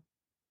go.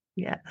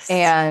 Yes.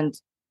 And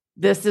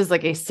this is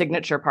like a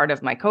signature part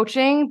of my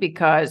coaching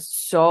because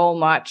so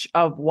much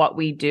of what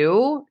we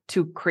do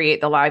to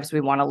create the lives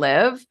we want to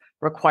live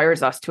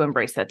requires us to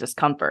embrace that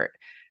discomfort.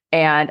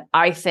 And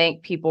I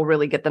think people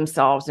really get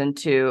themselves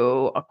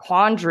into a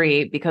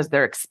quandary because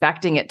they're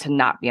expecting it to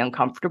not be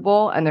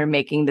uncomfortable and they're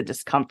making the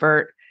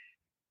discomfort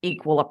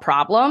equal a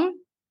problem.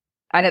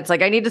 And it's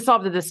like, I need to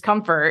solve the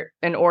discomfort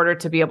in order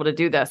to be able to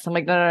do this. I'm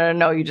like,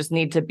 no. You just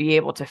need to be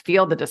able to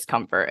feel the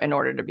discomfort in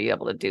order to be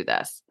able to do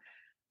this.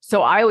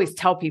 So I always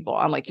tell people,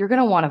 I'm like, you're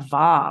going to want to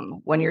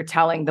vom when you're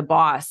telling the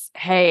boss,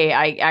 hey,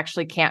 I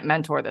actually can't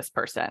mentor this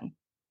person.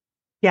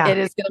 Yeah. It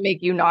is going to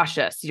make you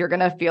nauseous. You're going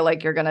to feel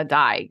like you're going to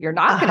die. You're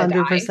not going to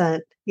die. 100%.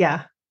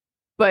 Yeah.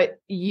 But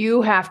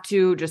you have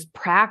to just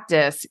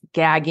practice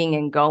gagging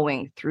and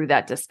going through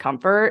that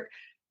discomfort.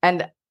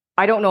 And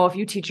I don't know if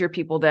you teach your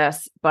people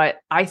this, but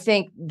I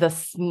think the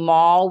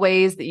small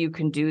ways that you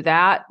can do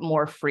that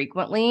more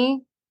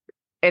frequently,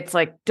 it's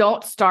like,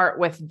 don't start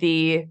with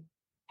the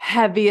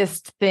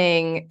heaviest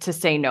thing to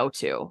say no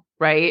to,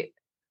 right?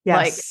 Yes.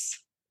 Like,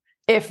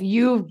 if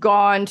you've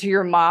gone to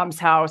your mom's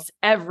house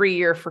every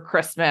year for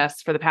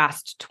Christmas for the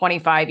past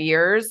 25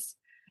 years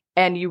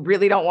and you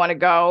really don't want to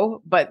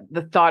go, but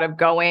the thought of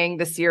going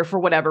this year for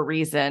whatever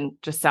reason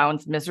just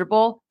sounds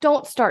miserable,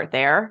 don't start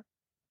there.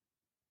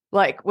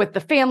 Like with the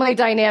family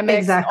dynamics,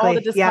 exactly. All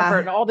the discomfort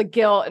and all the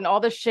guilt and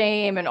all the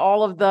shame and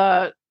all of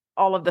the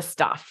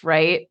stuff,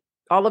 right?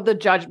 All of the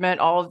judgment,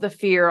 all of the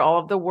fear, all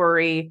of the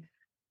worry.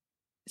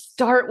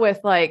 Start with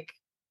like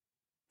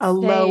a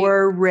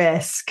lower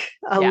risk,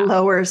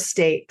 lower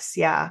stakes.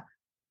 Yeah.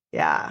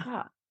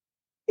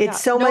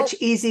 It's so much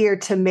easier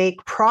to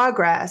make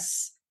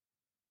progress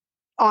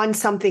on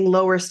something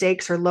lower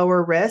stakes or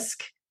lower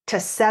risk to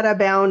set a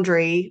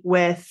boundary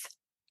with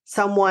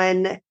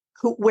someone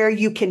where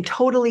you can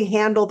totally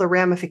handle the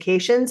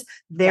ramifications,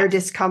 their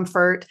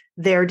discomfort,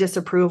 their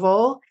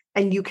disapproval,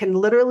 and you can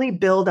literally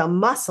build a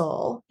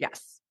muscle.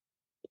 Yes.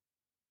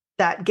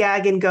 That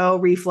gag and go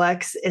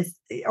reflex is,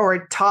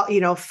 or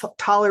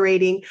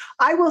tolerating.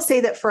 I will say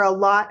that for a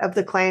lot of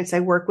the clients I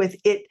work with,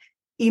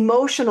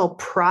 emotional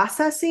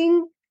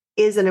processing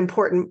is an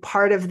important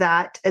part of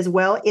that as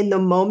well. In the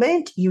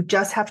moment, you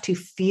just have to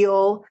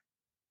feel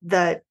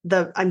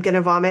I'm going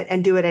to vomit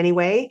and do it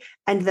anyway,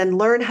 and then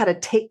learn how to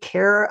take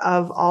care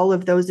of all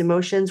of those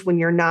emotions when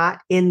you're not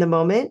in the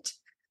moment.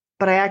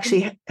 But I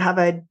actually have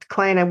a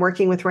client I'm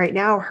working with right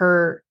now.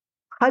 Her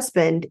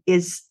husband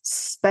is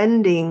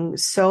spending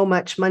so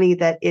much money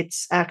that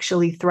it's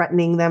actually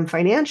threatening them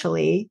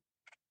financially.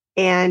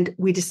 And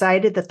we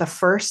decided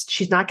that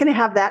she's not going to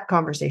have that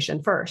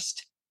conversation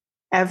first.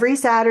 Every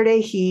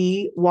Saturday,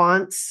 he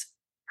wants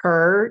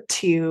her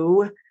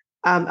to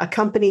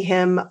accompany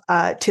him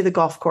to the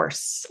golf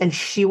course, and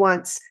he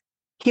wants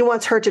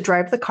her to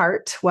drive the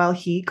cart while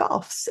he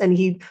golfs, and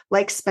he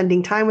likes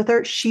spending time with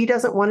her. She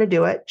doesn't want to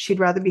do it. She'd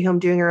rather be home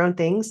doing her own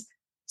things.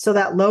 So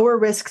that lower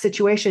risk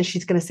situation,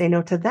 she's going to say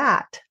no to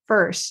that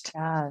first.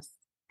 Yes.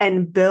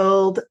 And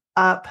build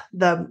up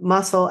the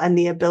muscle and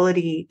the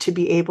ability to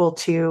be able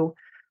to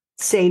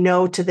say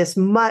no to this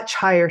much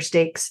higher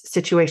stakes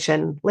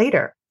situation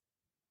later.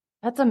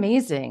 That's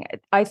amazing.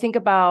 I think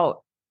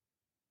about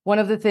one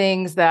of the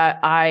things that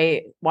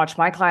I watch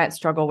my clients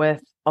struggle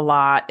with a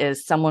lot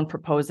is someone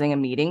proposing a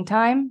meeting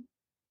time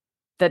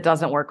that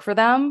doesn't work for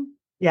them.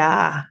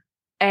 Yeah.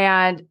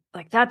 And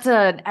like, that's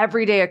an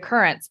everyday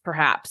occurrence,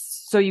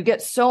 perhaps. So you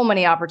get so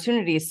many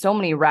opportunities, so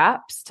many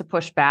reps to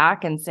push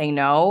back and say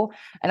no.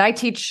 And I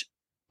teach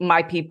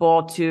my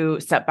people to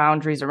set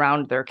boundaries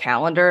around their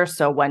calendar.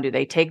 So when do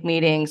they take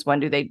meetings? When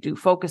do they do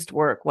focused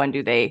work? When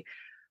do they,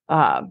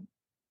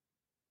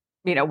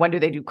 when do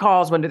they do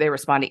calls? When do they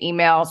respond to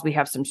emails? We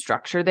have some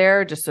structure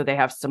there just so they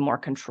have some more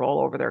control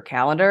over their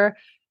calendar.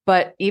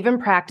 But even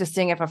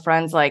practicing if a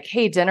friend's like,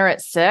 hey, dinner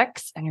at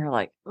 6, and you're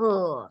like,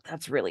 oh,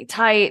 that's really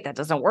tight. That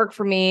doesn't work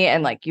for me.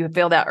 And like you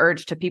feel that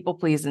urge to people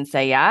please and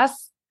say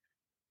yes.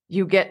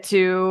 You get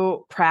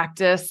to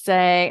practice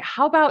saying,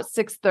 how about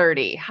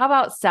 6:30? How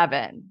about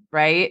 7?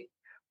 Right?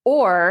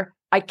 Or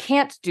I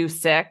can't do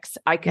 6.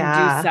 I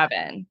can do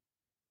 7.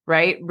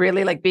 Right?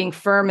 Really like being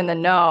firm in the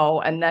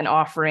no and then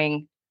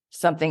offering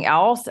something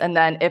else. And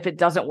then if it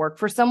doesn't work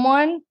for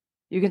someone,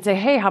 you can say,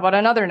 hey, how about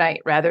another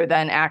night, rather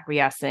than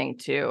acquiescing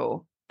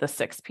to the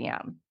 6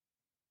 p.m.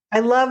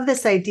 I love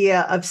this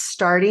idea of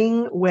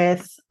starting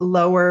with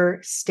lower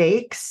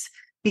stakes,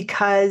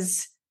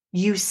 because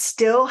you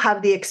still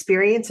have the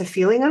experience of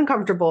feeling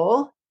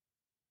uncomfortable,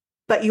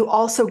 but you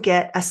also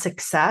get a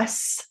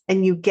success,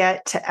 and you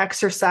get to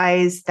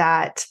exercise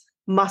that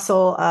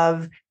muscle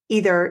of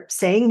either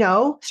saying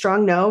no,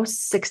 strong no,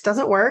 6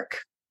 doesn't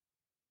work.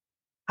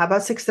 How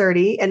about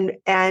 6:30?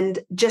 And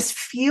just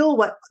feel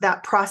what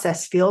that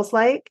process feels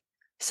like.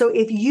 So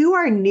if you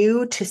are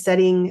new to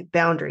setting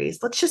boundaries,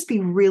 let's just be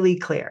really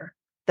clear.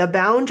 The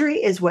boundary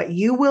is what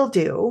you will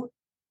do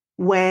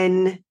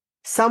when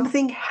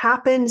something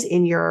happens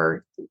in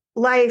your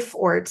life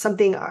or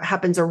something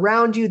happens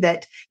around you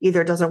that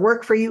either doesn't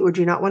work for you or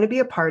do not want to be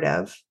a part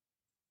of.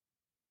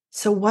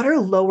 So what are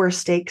lower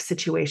stakes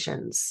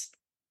situations?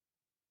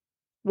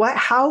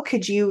 How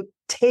could you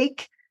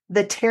take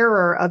the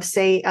terror of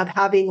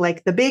having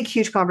like the big,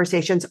 huge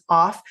conversations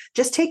off?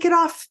 Just take it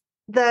off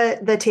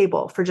the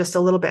table for just a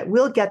little bit.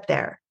 We'll get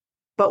there.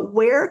 But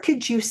where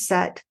could you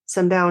set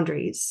some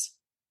boundaries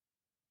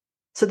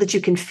so that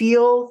you can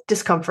feel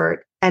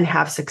discomfort and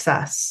have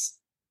success?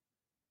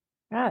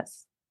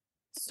 Yes.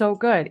 So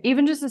good.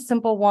 Even just a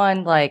simple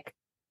one, like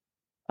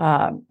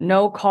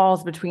no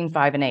calls between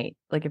 5 and 8.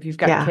 Like if you've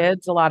got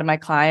kids, a lot of my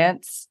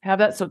clients have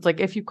that. So it's like,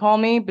 if you call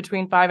me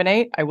between 5 and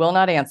 8, I will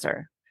not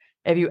answer.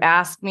 If you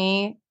ask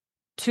me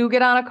to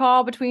get on a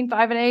call between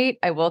 5 and 8,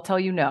 I will tell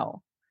you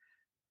no.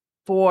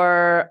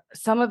 For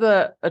some of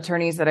the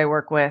attorneys that I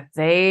work with,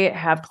 they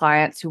have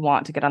clients who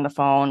want to get on the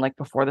phone like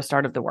before the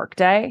start of the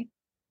workday.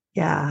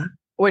 Yeah.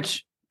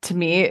 Which to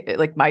me,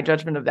 like my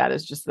judgment of that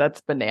is just,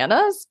 that's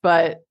bananas,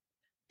 but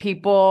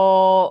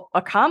people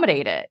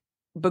accommodate it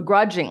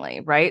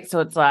begrudgingly, right? So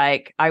it's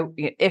like,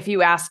 if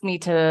you ask me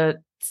to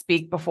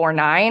speak before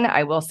 9,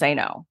 I will say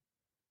no.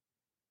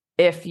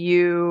 If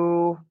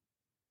you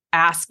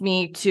ask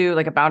me to,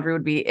 like a boundary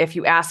would be, if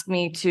you ask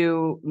me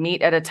to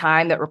meet at a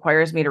time that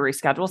requires me to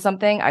reschedule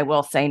something, I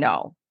will say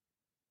no.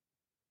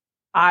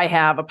 I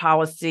have a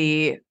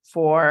policy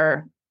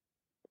for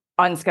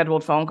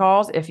unscheduled phone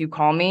calls. If you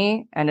call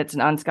me and it's an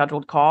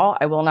unscheduled call,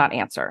 I will not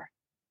answer.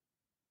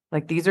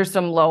 Like these are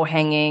some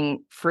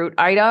low-hanging fruit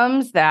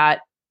items that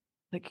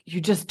like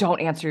you just don't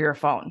answer your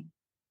phone.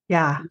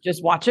 Yeah. You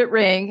just watch it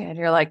ring and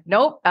you're like,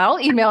 nope, I'll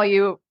email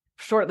you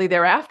shortly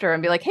thereafter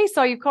and be like, hey,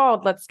 saw you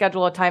called. Let's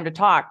schedule a time to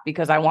talk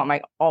because I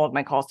want all of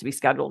my calls to be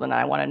scheduled and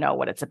I want to know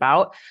what it's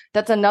about.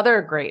 That's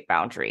another great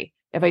boundary.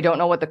 If I don't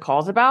know what the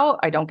call's about,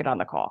 I don't get on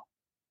the call.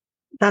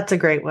 That's a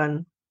great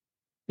one.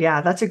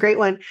 Yeah, that's a great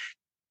one.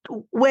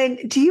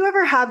 Do you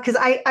ever have, because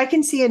I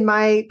can see in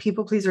my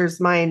people pleasers'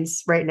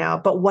 minds right now,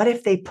 but what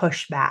if they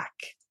push back?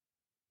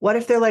 What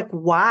if they're like,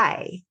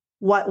 why?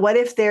 What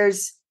if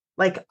there's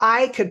like,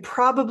 I could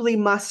probably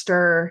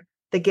muster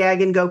the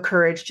gag and go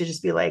courage to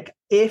just be like,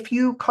 if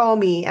you call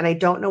me and I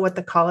don't know what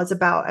the call is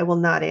about, I will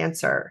not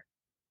answer.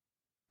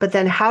 But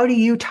then how do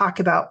you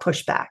talk about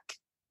pushback?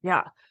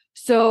 Yeah.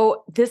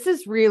 So this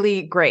is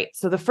really great.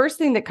 So the first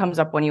thing that comes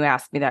up when you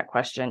ask me that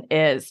question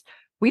is,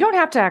 we don't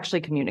have to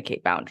actually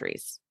communicate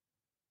boundaries.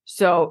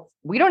 So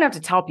we don't have to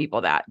tell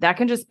people that. That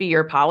can just be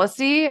your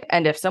policy.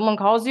 And if someone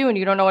calls you and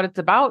you don't know what it's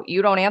about,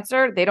 you don't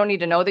answer. They don't need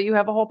to know that you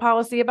have a whole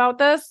policy about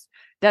this.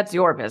 That's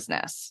your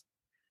business.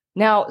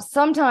 Now,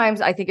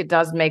 sometimes I think it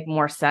does make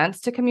more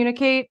sense to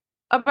communicate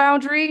a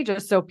boundary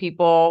just so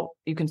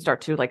you can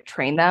start to like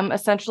train them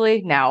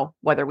essentially. Now,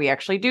 whether we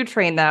actually do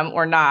train them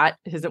or not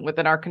isn't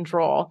within our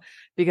control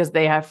because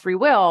they have free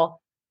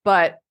will.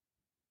 But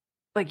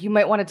like you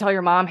might want to tell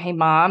your mom, hey,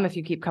 mom, if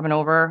you keep coming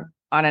over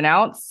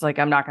unannounced, like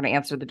I'm not going to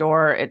answer the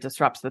door. It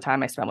disrupts the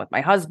time I spend with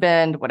my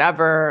husband,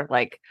 whatever.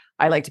 Like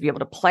I like to be able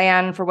to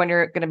plan for when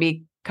you're going to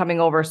be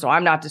coming over. So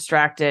I'm not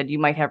distracted. You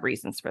might have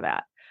reasons for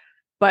that.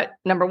 But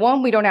number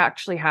one, we don't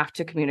actually have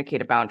to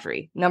communicate a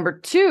boundary. Number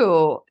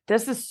two,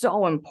 this is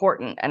so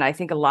important. And I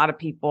think a lot of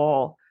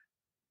people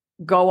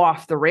go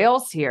off the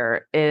rails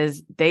here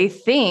is they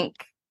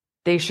think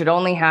they should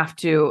only have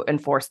to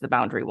enforce the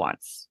boundary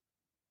once.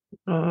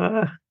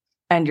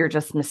 And you're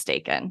just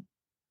mistaken.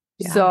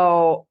 Yeah.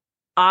 So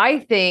I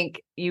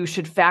think you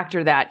should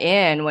factor that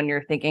in when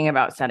you're thinking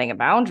about setting a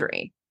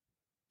boundary.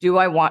 Do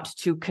I want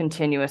to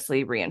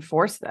continuously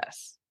reinforce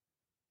this?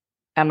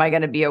 Am I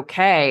going to be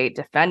okay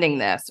defending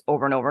this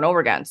over and over and over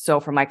again? So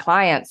for my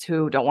clients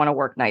who don't want to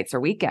work nights or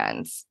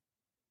weekends,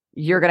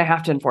 you're going to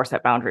have to enforce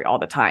that boundary all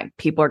the time.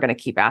 People are going to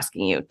keep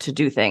asking you to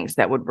do things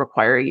that would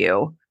require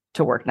you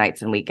to work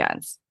nights and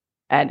weekends.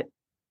 And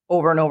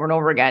over and over and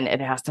over again,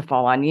 it has to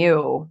fall on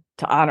you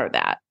to honor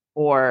that.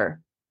 Or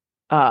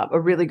a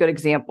really good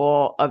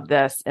example of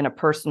this in a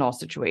personal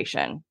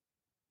situation.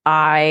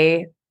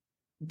 I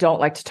don't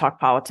like to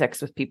talk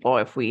politics with people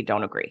if we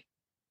don't agree.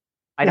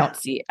 I don't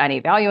see any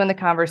value in the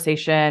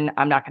conversation.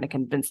 I'm not going to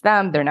convince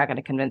them. They're not going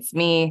to convince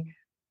me.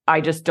 I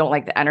just don't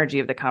like the energy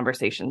of the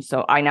conversation.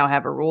 So I now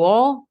have a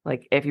rule,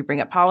 like if you bring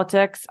up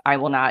politics, I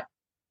will not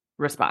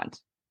respond.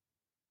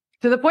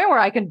 To the point where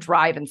I can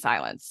drive in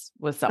silence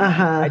with someone.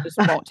 I just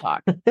won't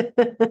talk.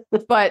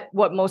 But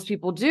what most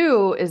people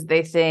do is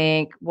they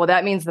think, well,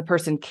 that means the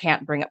person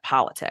can't bring up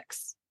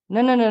politics.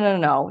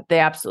 No. They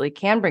absolutely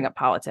can bring up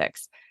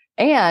politics.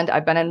 And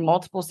I've been in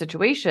multiple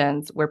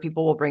situations where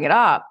people will bring it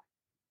up.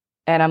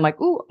 And I'm like,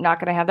 ooh, I'm not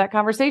going to have that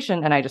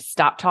conversation. And I just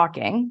stop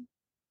talking.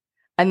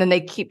 And then they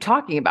keep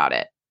talking about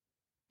it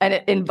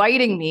and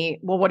inviting me.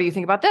 Well, what do you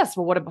think about this?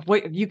 Well,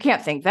 what you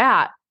can't think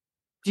that.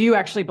 Do you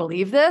actually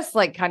believe this?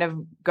 Like kind of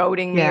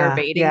goading me or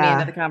baiting me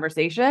into the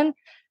conversation.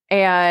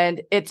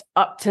 And it's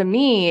up to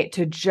me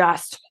to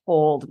just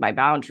hold my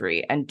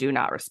boundary and do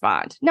not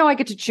respond. Now I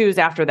get to choose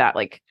after that.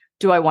 Like,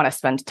 do I want to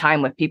spend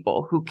time with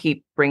people who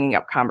keep bringing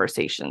up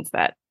conversations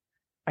that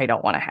I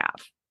don't want to have?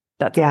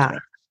 That's up to me.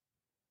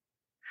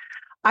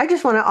 I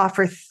just want to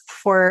offer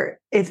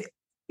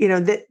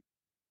that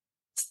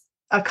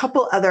a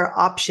couple other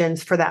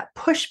options for that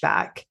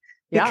pushback,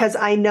 because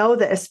I know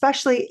that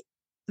especially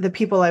the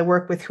people I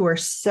work with who are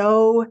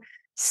so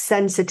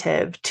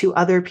sensitive to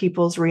other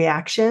people's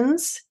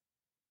reactions,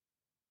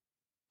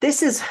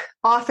 this is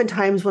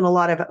oftentimes when a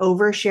lot of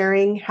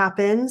oversharing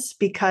happens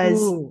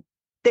because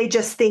they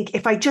just think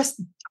if I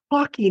just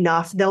talk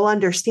enough, they'll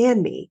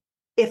understand me.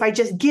 If I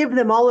just give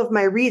them all of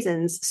my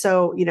reasons.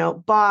 So,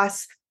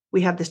 boss, we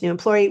have this new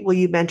employee. Will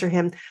you mentor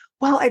him?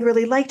 Well, I'd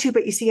really like to,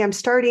 but you see, I'm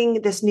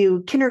starting this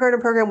new kindergarten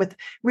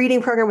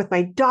reading program with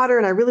my daughter,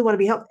 and I really want to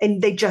be helped.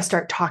 And they just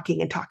start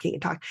talking and talking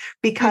and talking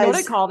because you know what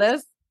I call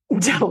this?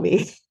 Tell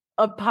me.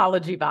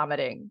 Apology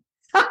vomiting.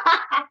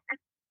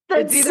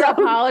 It's either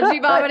apology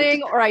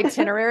vomiting or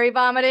itinerary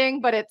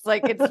vomiting, but it's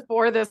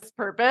for this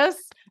purpose.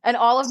 And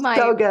all of my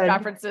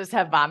references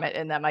have vomit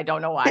in them. I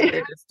don't know why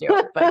they just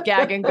do, but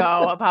gag and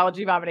go,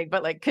 apology vomiting,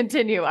 but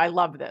continue. I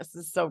love this.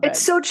 It's so good.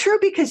 It's so true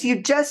because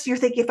you're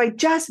thinking, if I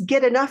just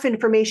get enough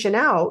information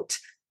out,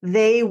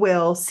 they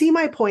will see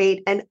my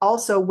point. And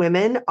also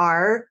women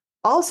are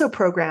also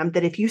programmed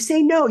that if you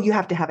say no, you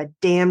have to have a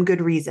damn good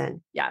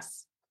reason.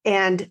 Yes.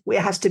 And it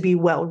has to be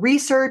well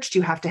researched.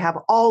 You have to have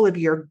all of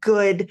your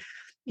good,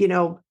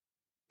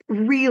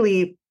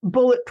 really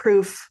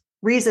bulletproof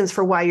reasons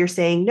for why you're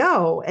saying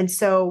no. And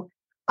so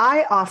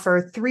I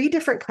offer 3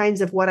 different kinds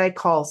of what I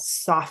call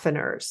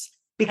softeners,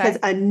 because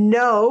a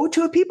no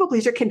to a people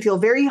pleaser can feel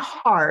very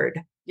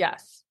hard.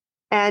 Yes.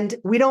 And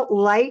we don't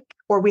like,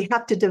 or we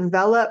have to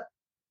develop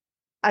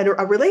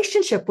a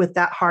relationship with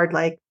that hard.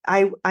 Like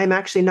I'm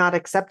actually not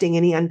accepting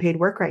any unpaid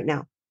work right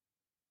now.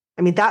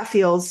 I mean, that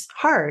feels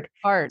hard.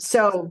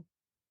 So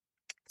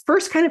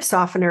first kind of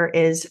softener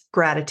is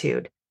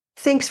gratitude.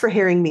 Thanks for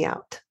hearing me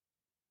out.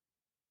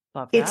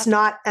 It's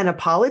not an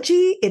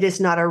apology. It is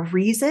not a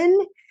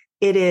reason.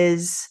 It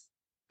is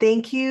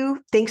thank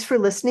you. Thanks for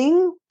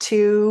listening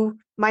to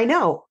my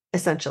no,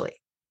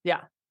 essentially. Yeah.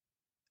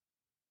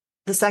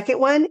 The second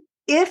one,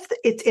 if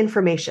it's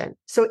information.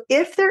 So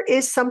if there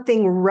is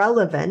something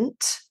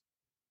relevant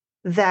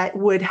that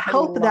would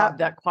help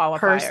that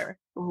qualifier.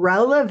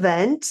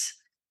 Relevant,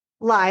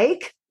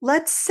 like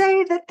let's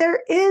say that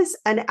there is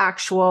an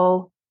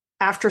actual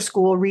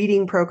after-school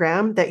reading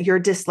program that your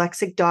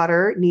dyslexic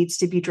daughter needs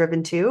to be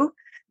driven to,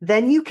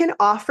 then you can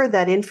offer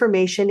that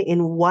information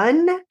in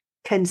one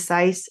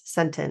concise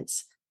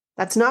sentence.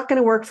 That's not going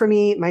to work for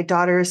me. My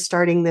daughter is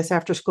starting this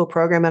after school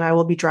program and I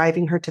will be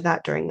driving her to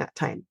that during that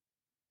time.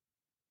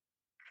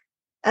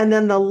 And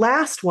then the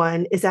last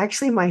one is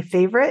actually my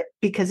favorite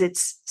because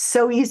it's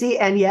so easy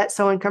and yet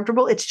so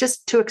uncomfortable. It's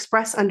just to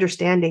express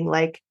understanding,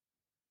 like,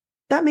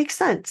 that makes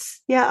sense.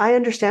 Yeah, I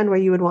understand why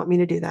you would want me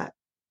to do that.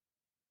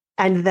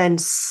 And then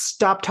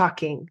stop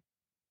talking.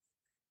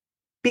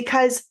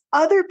 Because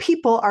other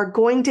people are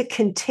going to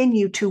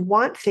continue to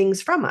want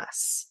things from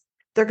us.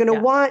 They're going to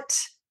want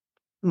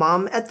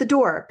mom at the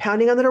door,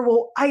 pounding on the door.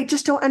 Well, I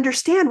just don't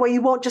understand why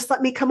you won't just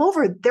let me come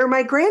over. They're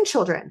my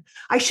grandchildren.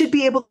 I should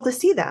be able to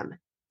see them.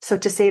 So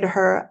to say to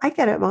her, I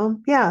get it,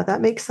 Mom. Yeah,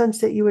 that makes sense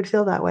that you would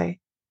feel that way.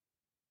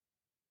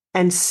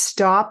 And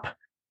stop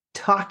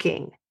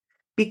talking,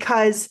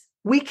 because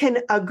we can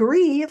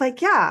agree,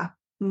 like, yeah,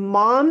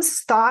 Mom's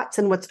thoughts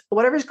and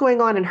whatever's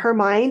going on in her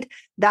mind,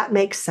 that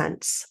makes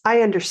sense.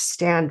 I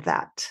understand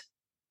that.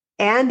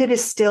 And it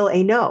is still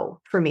a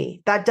no for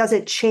me. That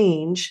doesn't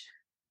change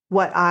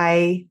what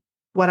I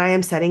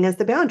am setting as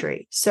the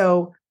boundary.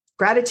 So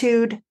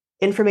gratitude,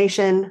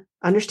 information,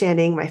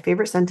 understanding, my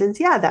favorite sentence.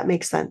 Yeah, that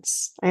makes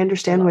sense. I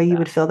understand why you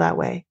would feel that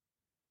way.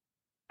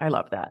 I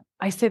love that.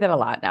 I say that a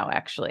lot now,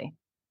 actually.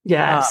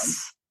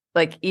 Yes.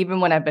 Like even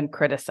when I've been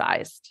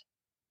criticized.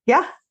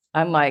 Yeah.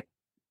 I'm like,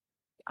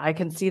 I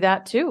can see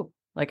that too.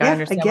 Like, I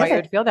understand why you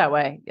would feel that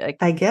way. Like,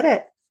 I get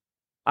it.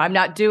 I'm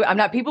not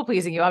people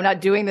pleasing you. I'm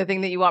not doing the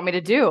thing that you want me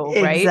to do.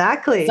 Right.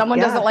 Exactly. Someone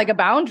doesn't like a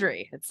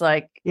boundary. It's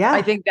like,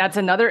 I think that's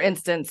another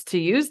instance to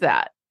use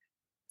that.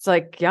 It's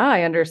like, yeah,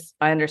 I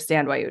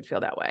understand why you would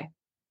feel that way.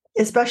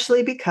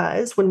 Especially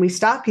because when we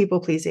stop people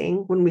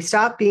pleasing, when we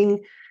stop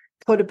being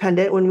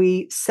codependent, when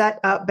we set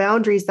up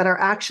boundaries that are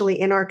actually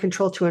in our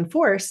control to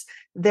enforce,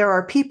 there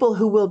are people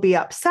who will be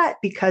upset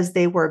because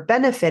they were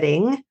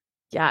benefiting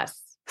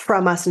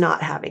from us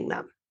not having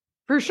them.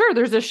 For sure.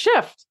 There's a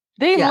shift.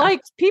 They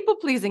liked people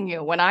pleasing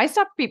you. When I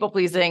stopped people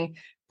pleasing,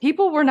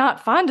 people were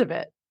not fond of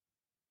it.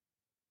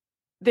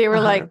 They were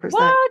 100%. Like,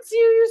 what? You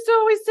used to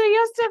always say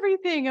yes to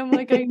everything. I'm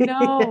like, I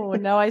know.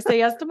 Now I say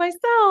yes to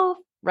myself.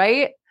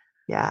 Right.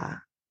 Yeah.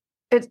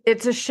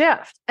 It's a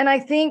shift. And I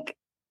think,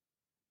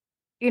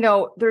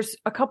 there's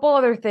a couple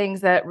other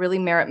things that really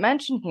merit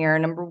mention here.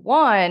 Number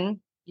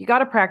one, you got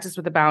to practice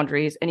with the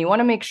boundaries, and you want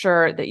to make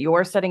sure that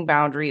you're setting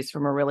boundaries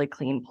from a really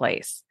clean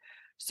place.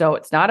 So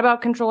it's not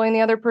about controlling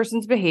the other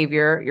person's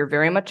behavior. You're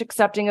very much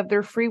accepting of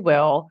their free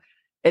will.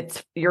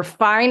 You're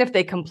fine if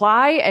they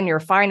comply, and you're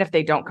fine if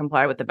they don't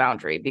comply with the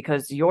boundary,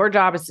 because your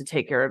job is to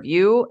take care of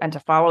you and to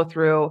follow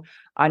through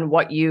on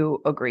what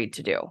you agreed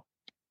to do.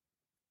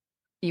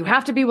 You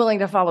have to be willing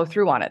to follow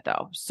through on it,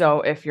 though.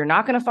 So if you're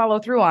not going to follow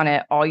through on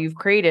it, all you've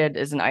created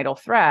is an idle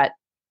threat.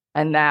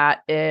 And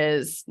that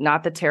is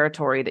not the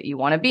territory that you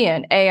want to be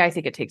in. I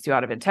think it takes you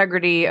out of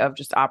integrity of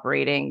just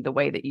operating the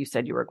way that you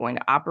said you were going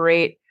to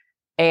operate.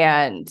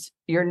 And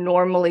you're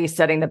normally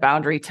setting the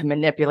boundary to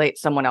manipulate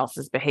someone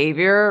else's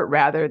behavior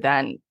rather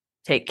than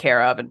take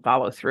care of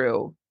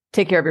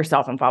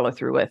yourself and follow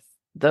through with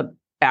the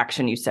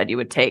action you said you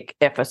would take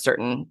if a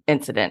certain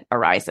incident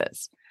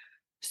arises.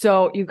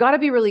 So you've got to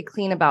be really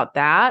clean about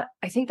that.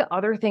 I think the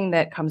other thing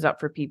that comes up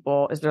for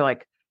people is they're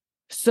like,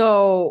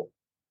 so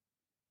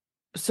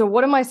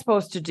what am I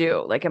supposed to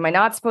do? Like, am I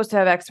not supposed to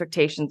have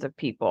expectations of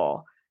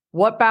people?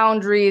 What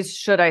boundaries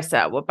should I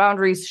set? What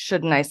boundaries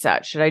shouldn't I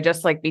set? Should I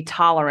just be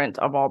tolerant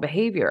of all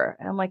behavior?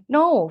 And I'm like,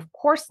 no, of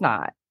course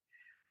not.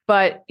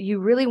 But you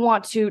really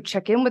want to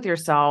check in with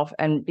yourself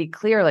and be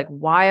clear, like,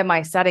 why am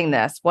I setting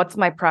this? What's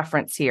my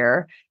preference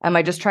here? Am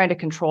I just trying to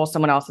control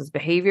someone else's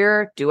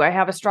behavior? Do I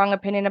have a strong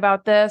opinion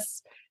about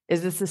this?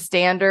 Is this a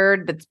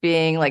standard that's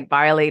being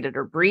violated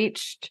or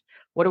breached?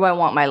 What do I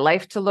want my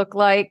life to look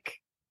like?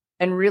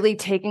 And really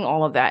taking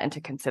all of that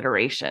into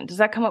consideration. Does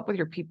that come up with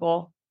your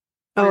people?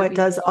 Oh, it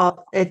does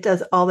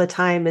all the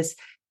time. Is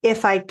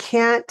if I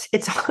can't,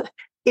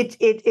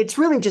 it's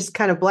really just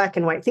kind of black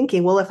and white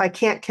thinking. Well, if I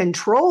can't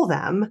control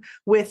them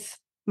with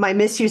my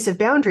misuse of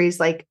boundaries,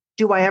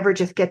 do I ever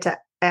just get to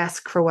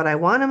ask for what I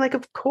want? I'm like,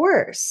 of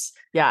course.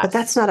 Yeah. But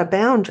that's not a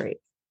boundary.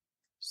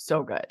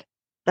 So good.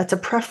 That's a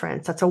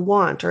preference. That's a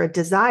want or a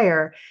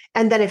desire.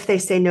 And then if they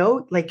say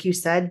no, like you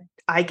said,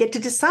 I get to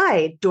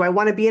decide, do I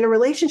want to be in a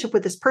relationship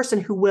with this person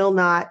who will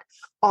not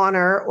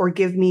honor or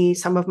give me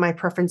some of my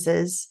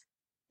preferences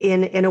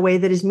in a way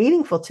that is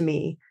meaningful to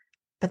me?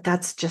 But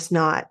that's just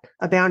not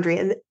a boundary.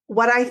 And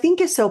what I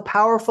think is so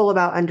powerful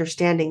about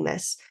understanding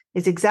this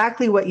is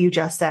exactly what you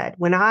just said.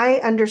 When I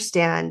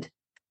understand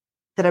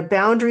that a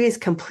boundary is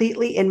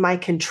completely in my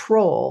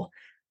control,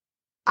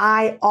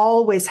 I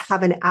always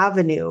have an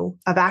avenue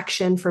of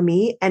action for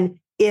me. And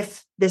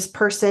if this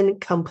person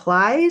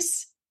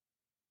complies,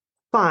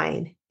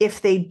 fine.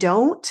 If they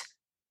don't,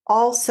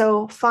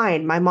 also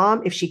fine. My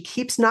mom, if she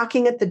keeps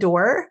knocking at the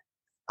door,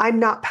 I'm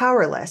not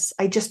powerless.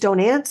 I just don't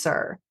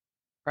answer.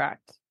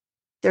 Correct.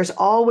 There's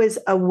always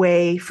a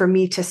way for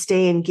me to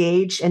stay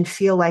engaged and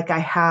feel like I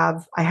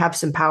have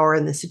some power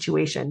in the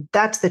situation.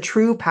 That's the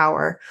true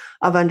power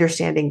of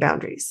understanding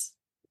boundaries.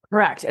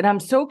 Correct. And I'm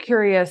so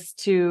curious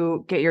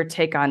to get your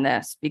take on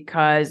this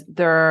because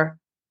there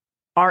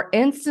are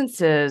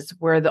instances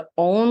where the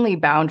only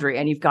boundary,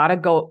 and you've got to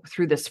go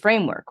through this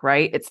framework,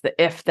 right? It's the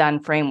if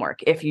then framework.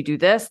 If you do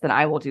this, then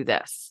I will do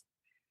this.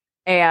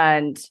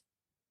 And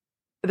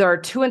there are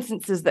two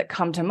instances that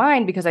come to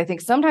mind because I think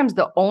sometimes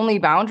the only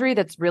boundary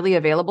that's really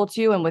available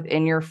to you and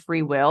within your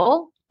free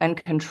will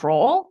and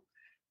control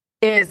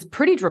is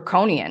pretty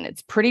draconian.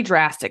 It's pretty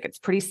drastic. It's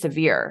pretty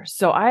severe.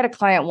 So I had a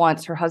client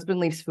once, her husband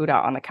leaves food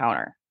out on the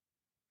counter.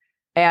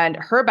 And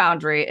her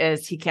boundary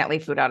is he can't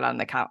leave food out on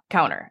the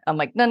counter. I'm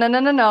like,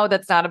 no.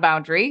 That's not a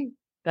boundary.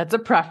 That's a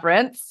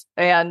preference.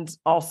 And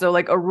also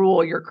like a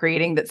rule you're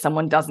creating that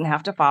someone doesn't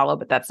have to follow,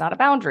 but that's not a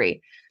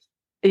boundary.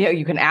 You know,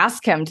 you can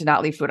ask him to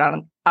not leave food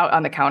out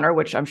on the counter,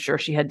 which I'm sure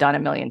she had done a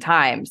million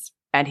times,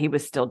 and he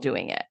was still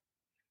doing it.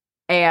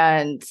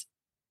 And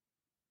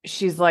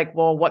she's like,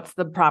 well, what's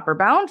the proper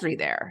boundary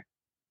there?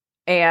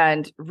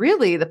 And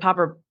really the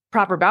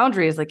proper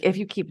boundary is like, if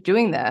you keep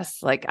doing this,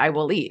 like I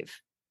will leave.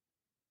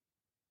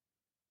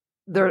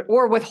 There,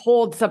 or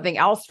withhold something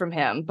else from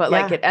him, but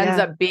like it ends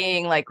up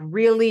being like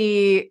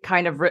really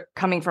kind of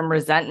coming from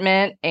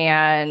resentment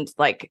and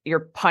like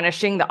you're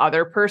punishing the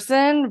other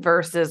person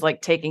versus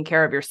like taking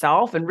care of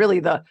yourself. And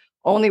really the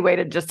only way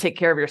to just take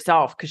care of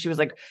yourself, because she was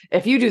like,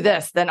 if you do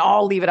this, then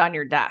I'll leave it on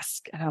your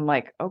desk. And I'm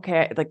like,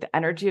 okay, like the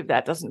energy of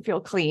that doesn't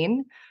feel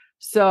clean.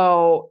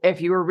 So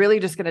if you were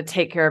really just going to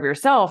take care of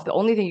yourself, the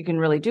only thing you can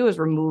really do is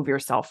remove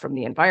yourself from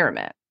the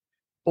environment.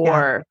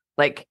 Or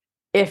like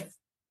if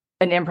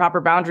an improper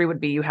boundary would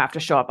be you have to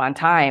show up on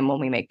time when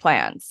we make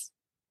plans.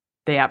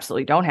 They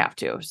absolutely don't have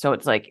to. So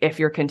it's like, if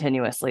you're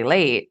continuously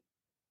late,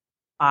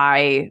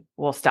 I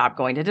will stop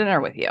going to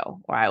dinner with you,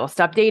 or I will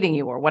stop dating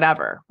you, or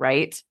whatever,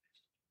 right?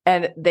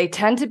 And they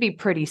tend to be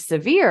pretty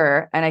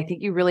severe. And I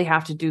think you really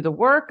have to do the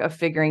work of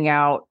figuring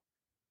out,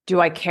 do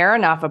I care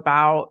enough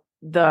about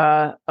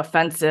the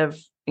offensive,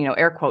 you know,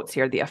 air quotes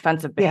here, the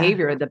offensive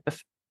behavior, the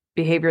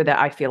behavior that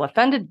I feel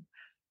offended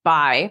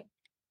by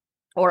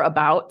or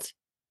about,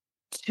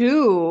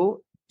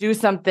 to do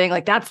something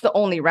like that's the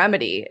only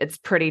remedy. It's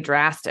pretty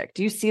drastic.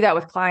 Do you see that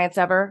with clients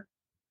ever?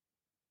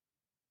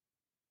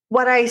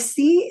 What I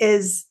see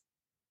is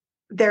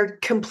they're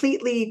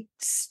completely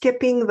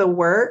skipping the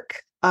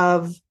work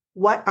of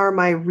what are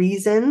my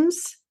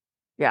reasons?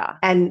 Yeah.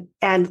 And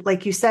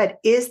like you said,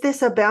 is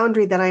this a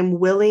boundary that I'm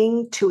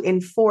willing to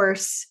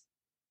enforce?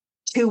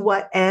 To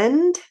what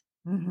end?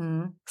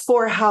 Mm-hmm.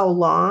 For how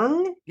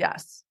long?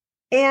 Yes.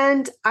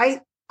 And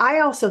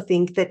I also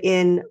think that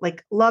in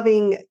like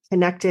loving,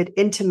 connected,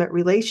 intimate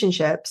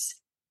relationships,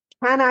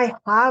 can I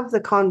have the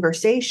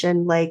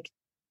conversation like,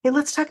 hey,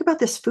 let's talk about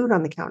this food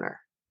on the counter?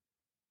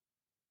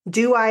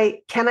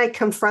 Can I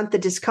confront the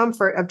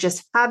discomfort of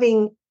just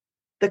having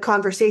the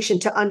conversation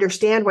to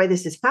understand why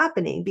this is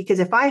happening? Because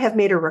if I have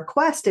made a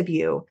request of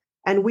you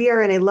and we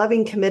are in a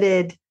loving,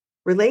 committed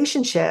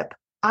relationship,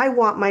 I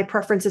want my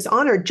preferences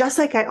honored just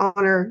like I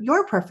honor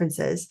your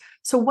preferences.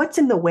 So what's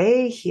in the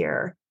way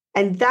here?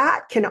 And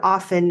that can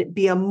often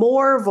be a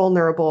more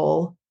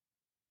vulnerable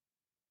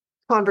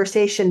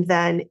conversation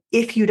than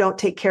if you don't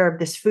take care of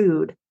this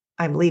food,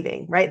 I'm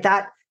leaving, right?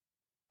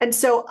 And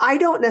so I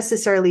don't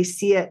necessarily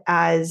see it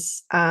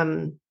as,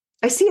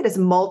 I see it as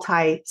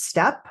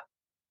multi-step,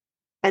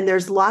 and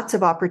there's lots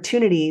of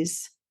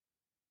opportunities.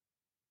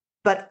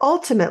 But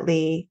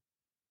ultimately,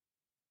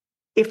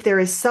 if there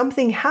is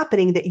something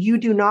happening that you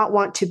do not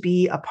want to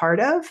be a part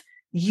of,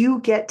 you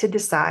get to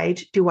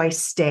decide, do I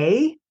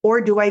stay or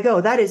do I go?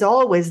 That is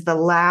always the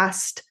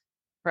last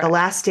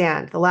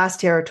stand, the last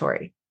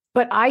territory.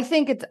 But I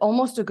think it's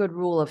almost a good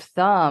rule of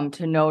thumb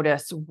to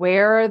notice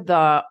where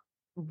the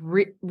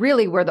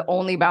really where the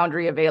only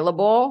boundary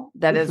available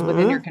that is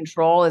within your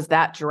control is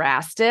that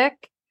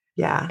drastic.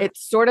 Yeah. It's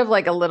sort of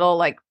like a little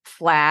like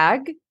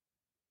flag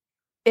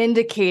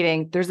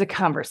indicating there's a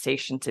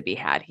conversation to be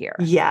had here.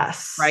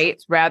 Yes. Right?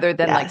 Rather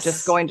than like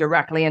just going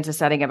directly into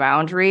setting a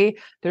boundary,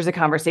 there's a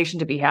conversation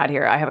to be had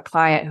here. I have a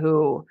client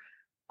who,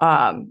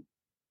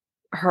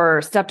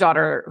 her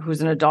stepdaughter,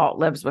 who's an adult,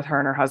 lives with her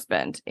and her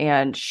husband,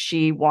 and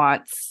she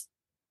wants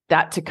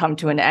that to come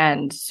to an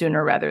end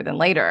sooner rather than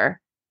later.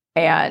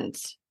 And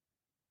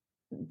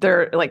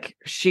they're like,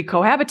 she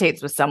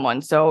cohabitates with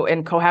someone. So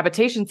in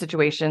cohabitation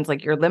situations,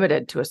 like you're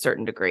limited to a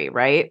certain degree,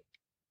 right?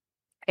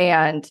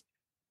 And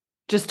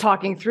just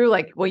talking through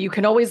like, well, you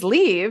can always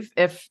leave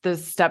if the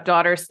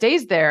stepdaughter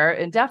stays there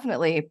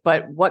indefinitely,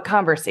 but what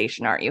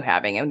conversation aren't you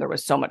having? And there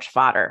was so much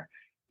fodder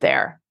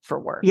there for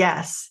work.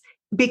 Yes,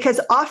 because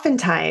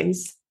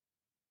oftentimes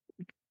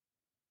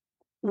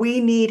we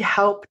need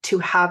help to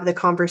have the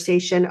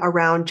conversation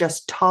around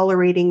just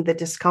tolerating the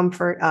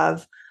discomfort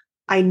of,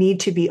 I need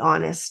to be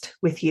honest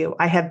with you.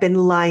 I have been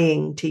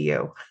lying to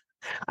you.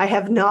 I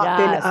have not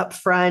been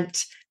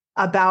upfront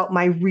about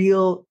my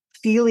real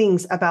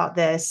feelings about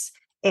this.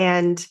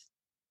 And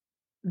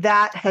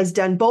that has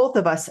done both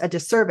of us a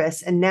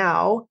disservice. And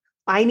now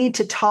I need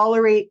to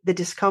tolerate the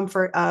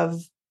discomfort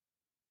of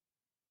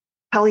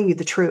telling you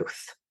the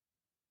truth,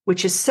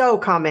 which is so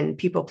common in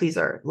people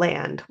pleaser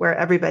land, where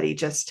everybody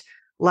just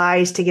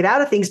lies to get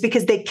out of things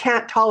because they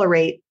can't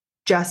tolerate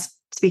just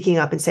speaking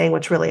up and saying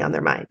what's really on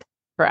their mind.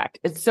 Correct.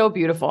 It's so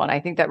beautiful. And I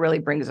think that really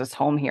brings us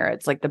home here.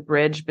 It's like the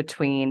bridge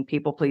between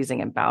people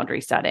pleasing and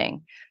boundary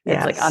setting.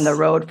 It's like on the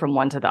road from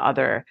one to the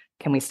other.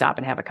 Can we stop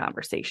and have a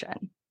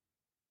conversation?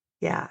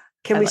 Yeah.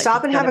 Can we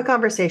stop and have a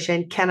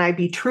conversation? Can I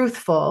be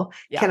truthful?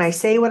 Yes. Can I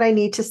say what I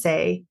need to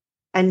say?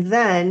 And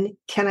then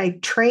can I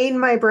train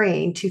my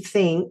brain to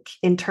think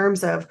in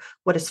terms of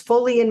what is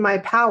fully in my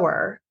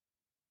power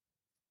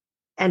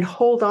and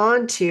hold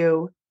on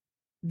to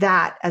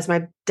that as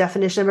my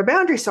definition of a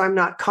boundary, so I'm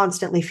not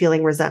constantly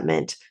feeling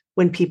resentment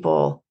when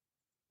people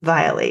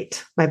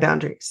violate my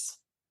boundaries.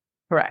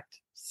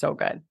 Correct. So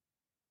good.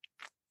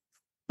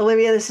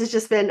 Olivia, this has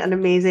just been an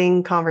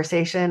amazing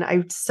conversation.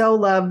 I so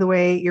love the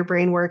way your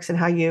brain works and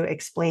how you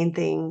explain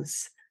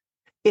things.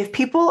 If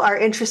people are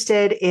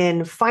interested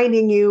in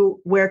finding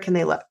you, where can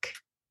they look?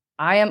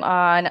 I am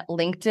on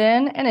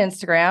LinkedIn and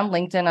Instagram.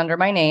 LinkedIn under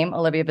my name,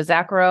 Olivia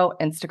Vizachero.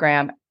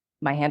 Instagram,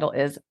 my handle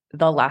is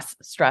The Less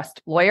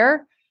Stressed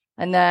Lawyer.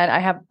 And then I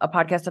have a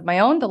podcast of my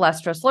own, the Less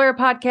Stressed Lawyer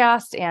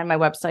podcast. And my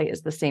website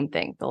is the same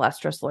thing,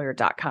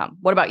 thelesstressedlawyer.com.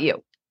 What about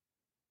you?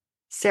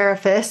 Sarah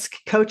Fisk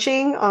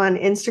Coaching on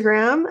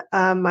Instagram.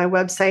 My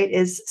website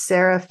is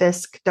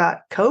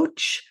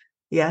sarahfisk.coach.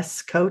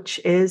 Yes, coach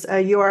is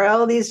a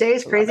URL these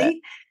days.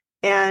 Crazy.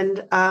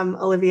 And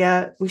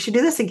Olivia, we should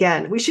do this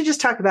again. We should just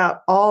talk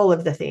about all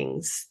of the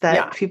things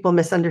that people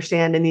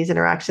misunderstand in these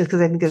interactions, because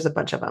I think there's a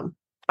bunch of them.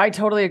 I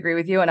totally agree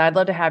with you. And I'd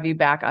love to have you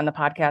back on the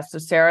podcast. So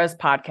Sarah's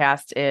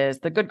podcast is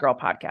the Good Girl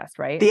podcast,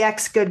 right? The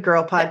Ex Good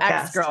Girl podcast. The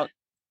Ex Girl,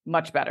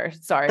 much better.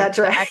 Sorry. That's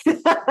right.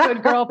 The Ex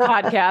Good Girl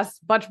podcast,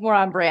 much more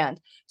on brand.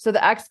 So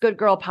the Ex Good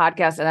Girl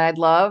podcast. And I'd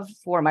love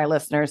for my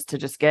listeners to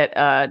just get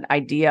an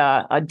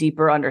idea, a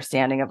deeper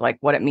understanding of like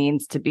what it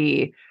means to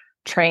be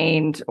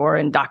trained or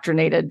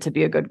indoctrinated to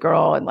be a good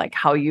girl, and like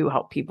how you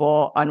help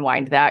people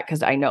unwind that.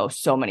 Cause I know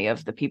so many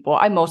of the people,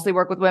 I mostly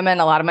work with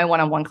women. A lot of my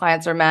one-on-one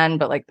clients are men,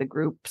 but like the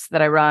groups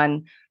that I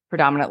run,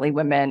 predominantly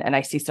women. And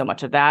I see so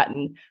much of that.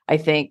 And I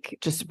think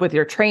just with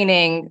your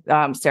training,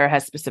 Sarah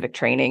has specific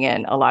training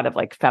in a lot of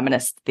like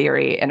feminist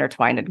theory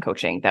intertwined in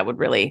coaching that would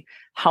really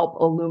help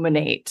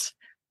illuminate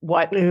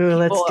what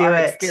people are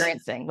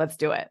experiencing. Let's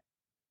do it.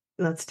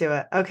 Let's do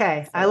it.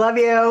 Okay. I love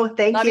you.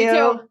 Thank you. You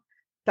too.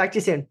 Talk to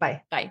you soon.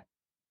 Bye. Bye.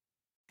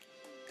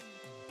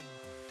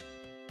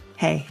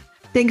 Hey,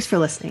 thanks for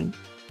listening.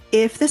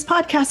 If this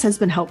podcast has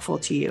been helpful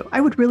to you,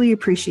 I would really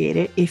appreciate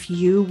it if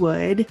you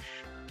would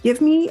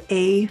give me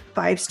a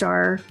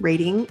 5-star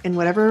rating in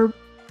whatever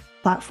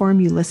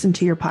platform you listen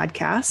to your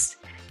podcast.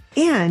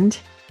 And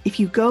if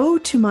you go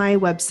to my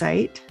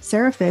website,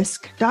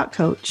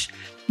 sarahfisk.coach,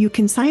 you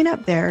can sign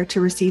up there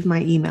to receive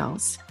my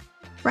emails.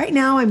 Right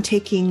now, I'm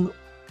taking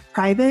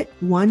private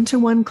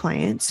one-to-one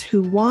clients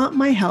who want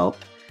my help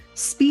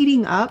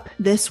speeding up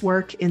this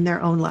work in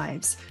their own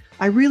lives.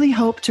 I really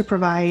hope to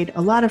provide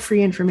a lot of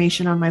free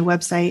information on my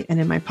website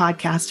and in my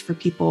podcast for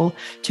people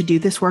to do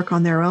this work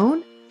on their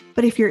own.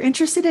 But if you're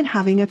interested in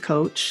having a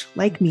coach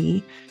like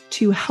me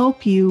to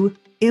help you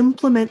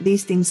implement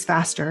these things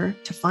faster,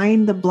 to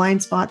find the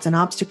blind spots and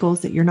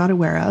obstacles that you're not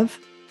aware of,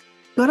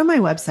 go to my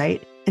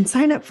website and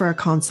sign up for a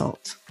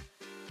consult.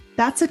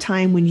 That's a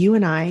time when you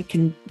and I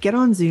can get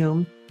on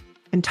Zoom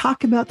and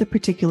talk about the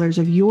particulars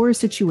of your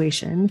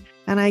situation,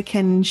 and I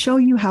can show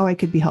you how I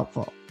could be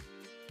helpful.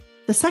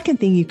 The second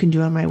thing you can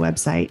do on my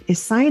website is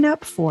sign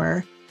up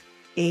for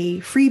a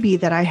freebie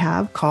that I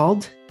have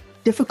called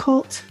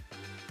Difficult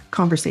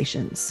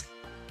Conversations.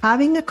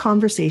 Having a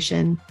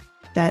conversation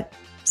that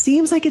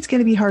seems like it's going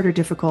to be hard or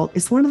difficult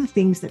is one of the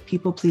things that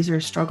people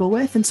pleasers struggle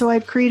with. And so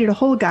I've created a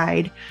whole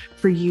guide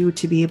for you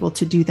to be able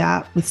to do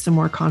that with some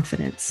more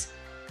confidence.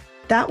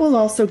 That will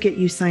also get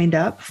you signed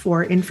up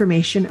for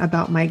information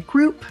about my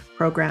group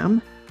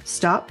program,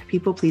 Stop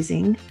People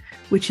Pleasing,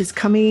 which is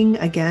coming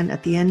again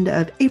at the end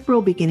of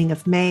April, beginning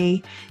of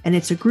May. And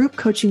it's a group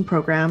coaching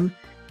program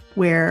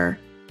where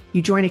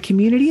you join a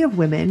community of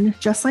women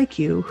just like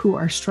you who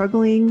are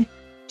struggling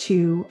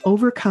to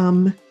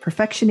overcome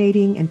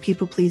perfectionating and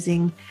people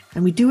pleasing.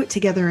 And we do it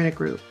together in a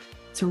group.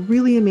 It's a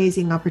really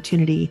amazing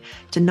opportunity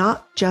to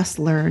not just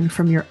learn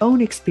from your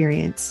own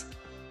experience,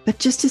 but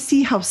just to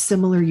see how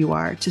similar you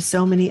are to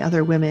so many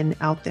other women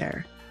out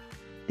there.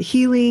 The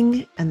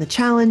healing and the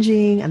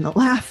challenging and the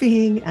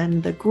laughing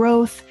and the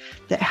growth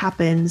that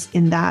happens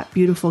in that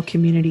beautiful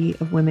community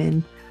of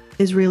women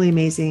is really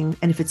amazing.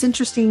 And if it's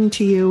interesting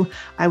to you,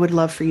 I would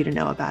love for you to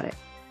know about it.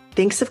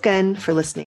 Thanks again for listening.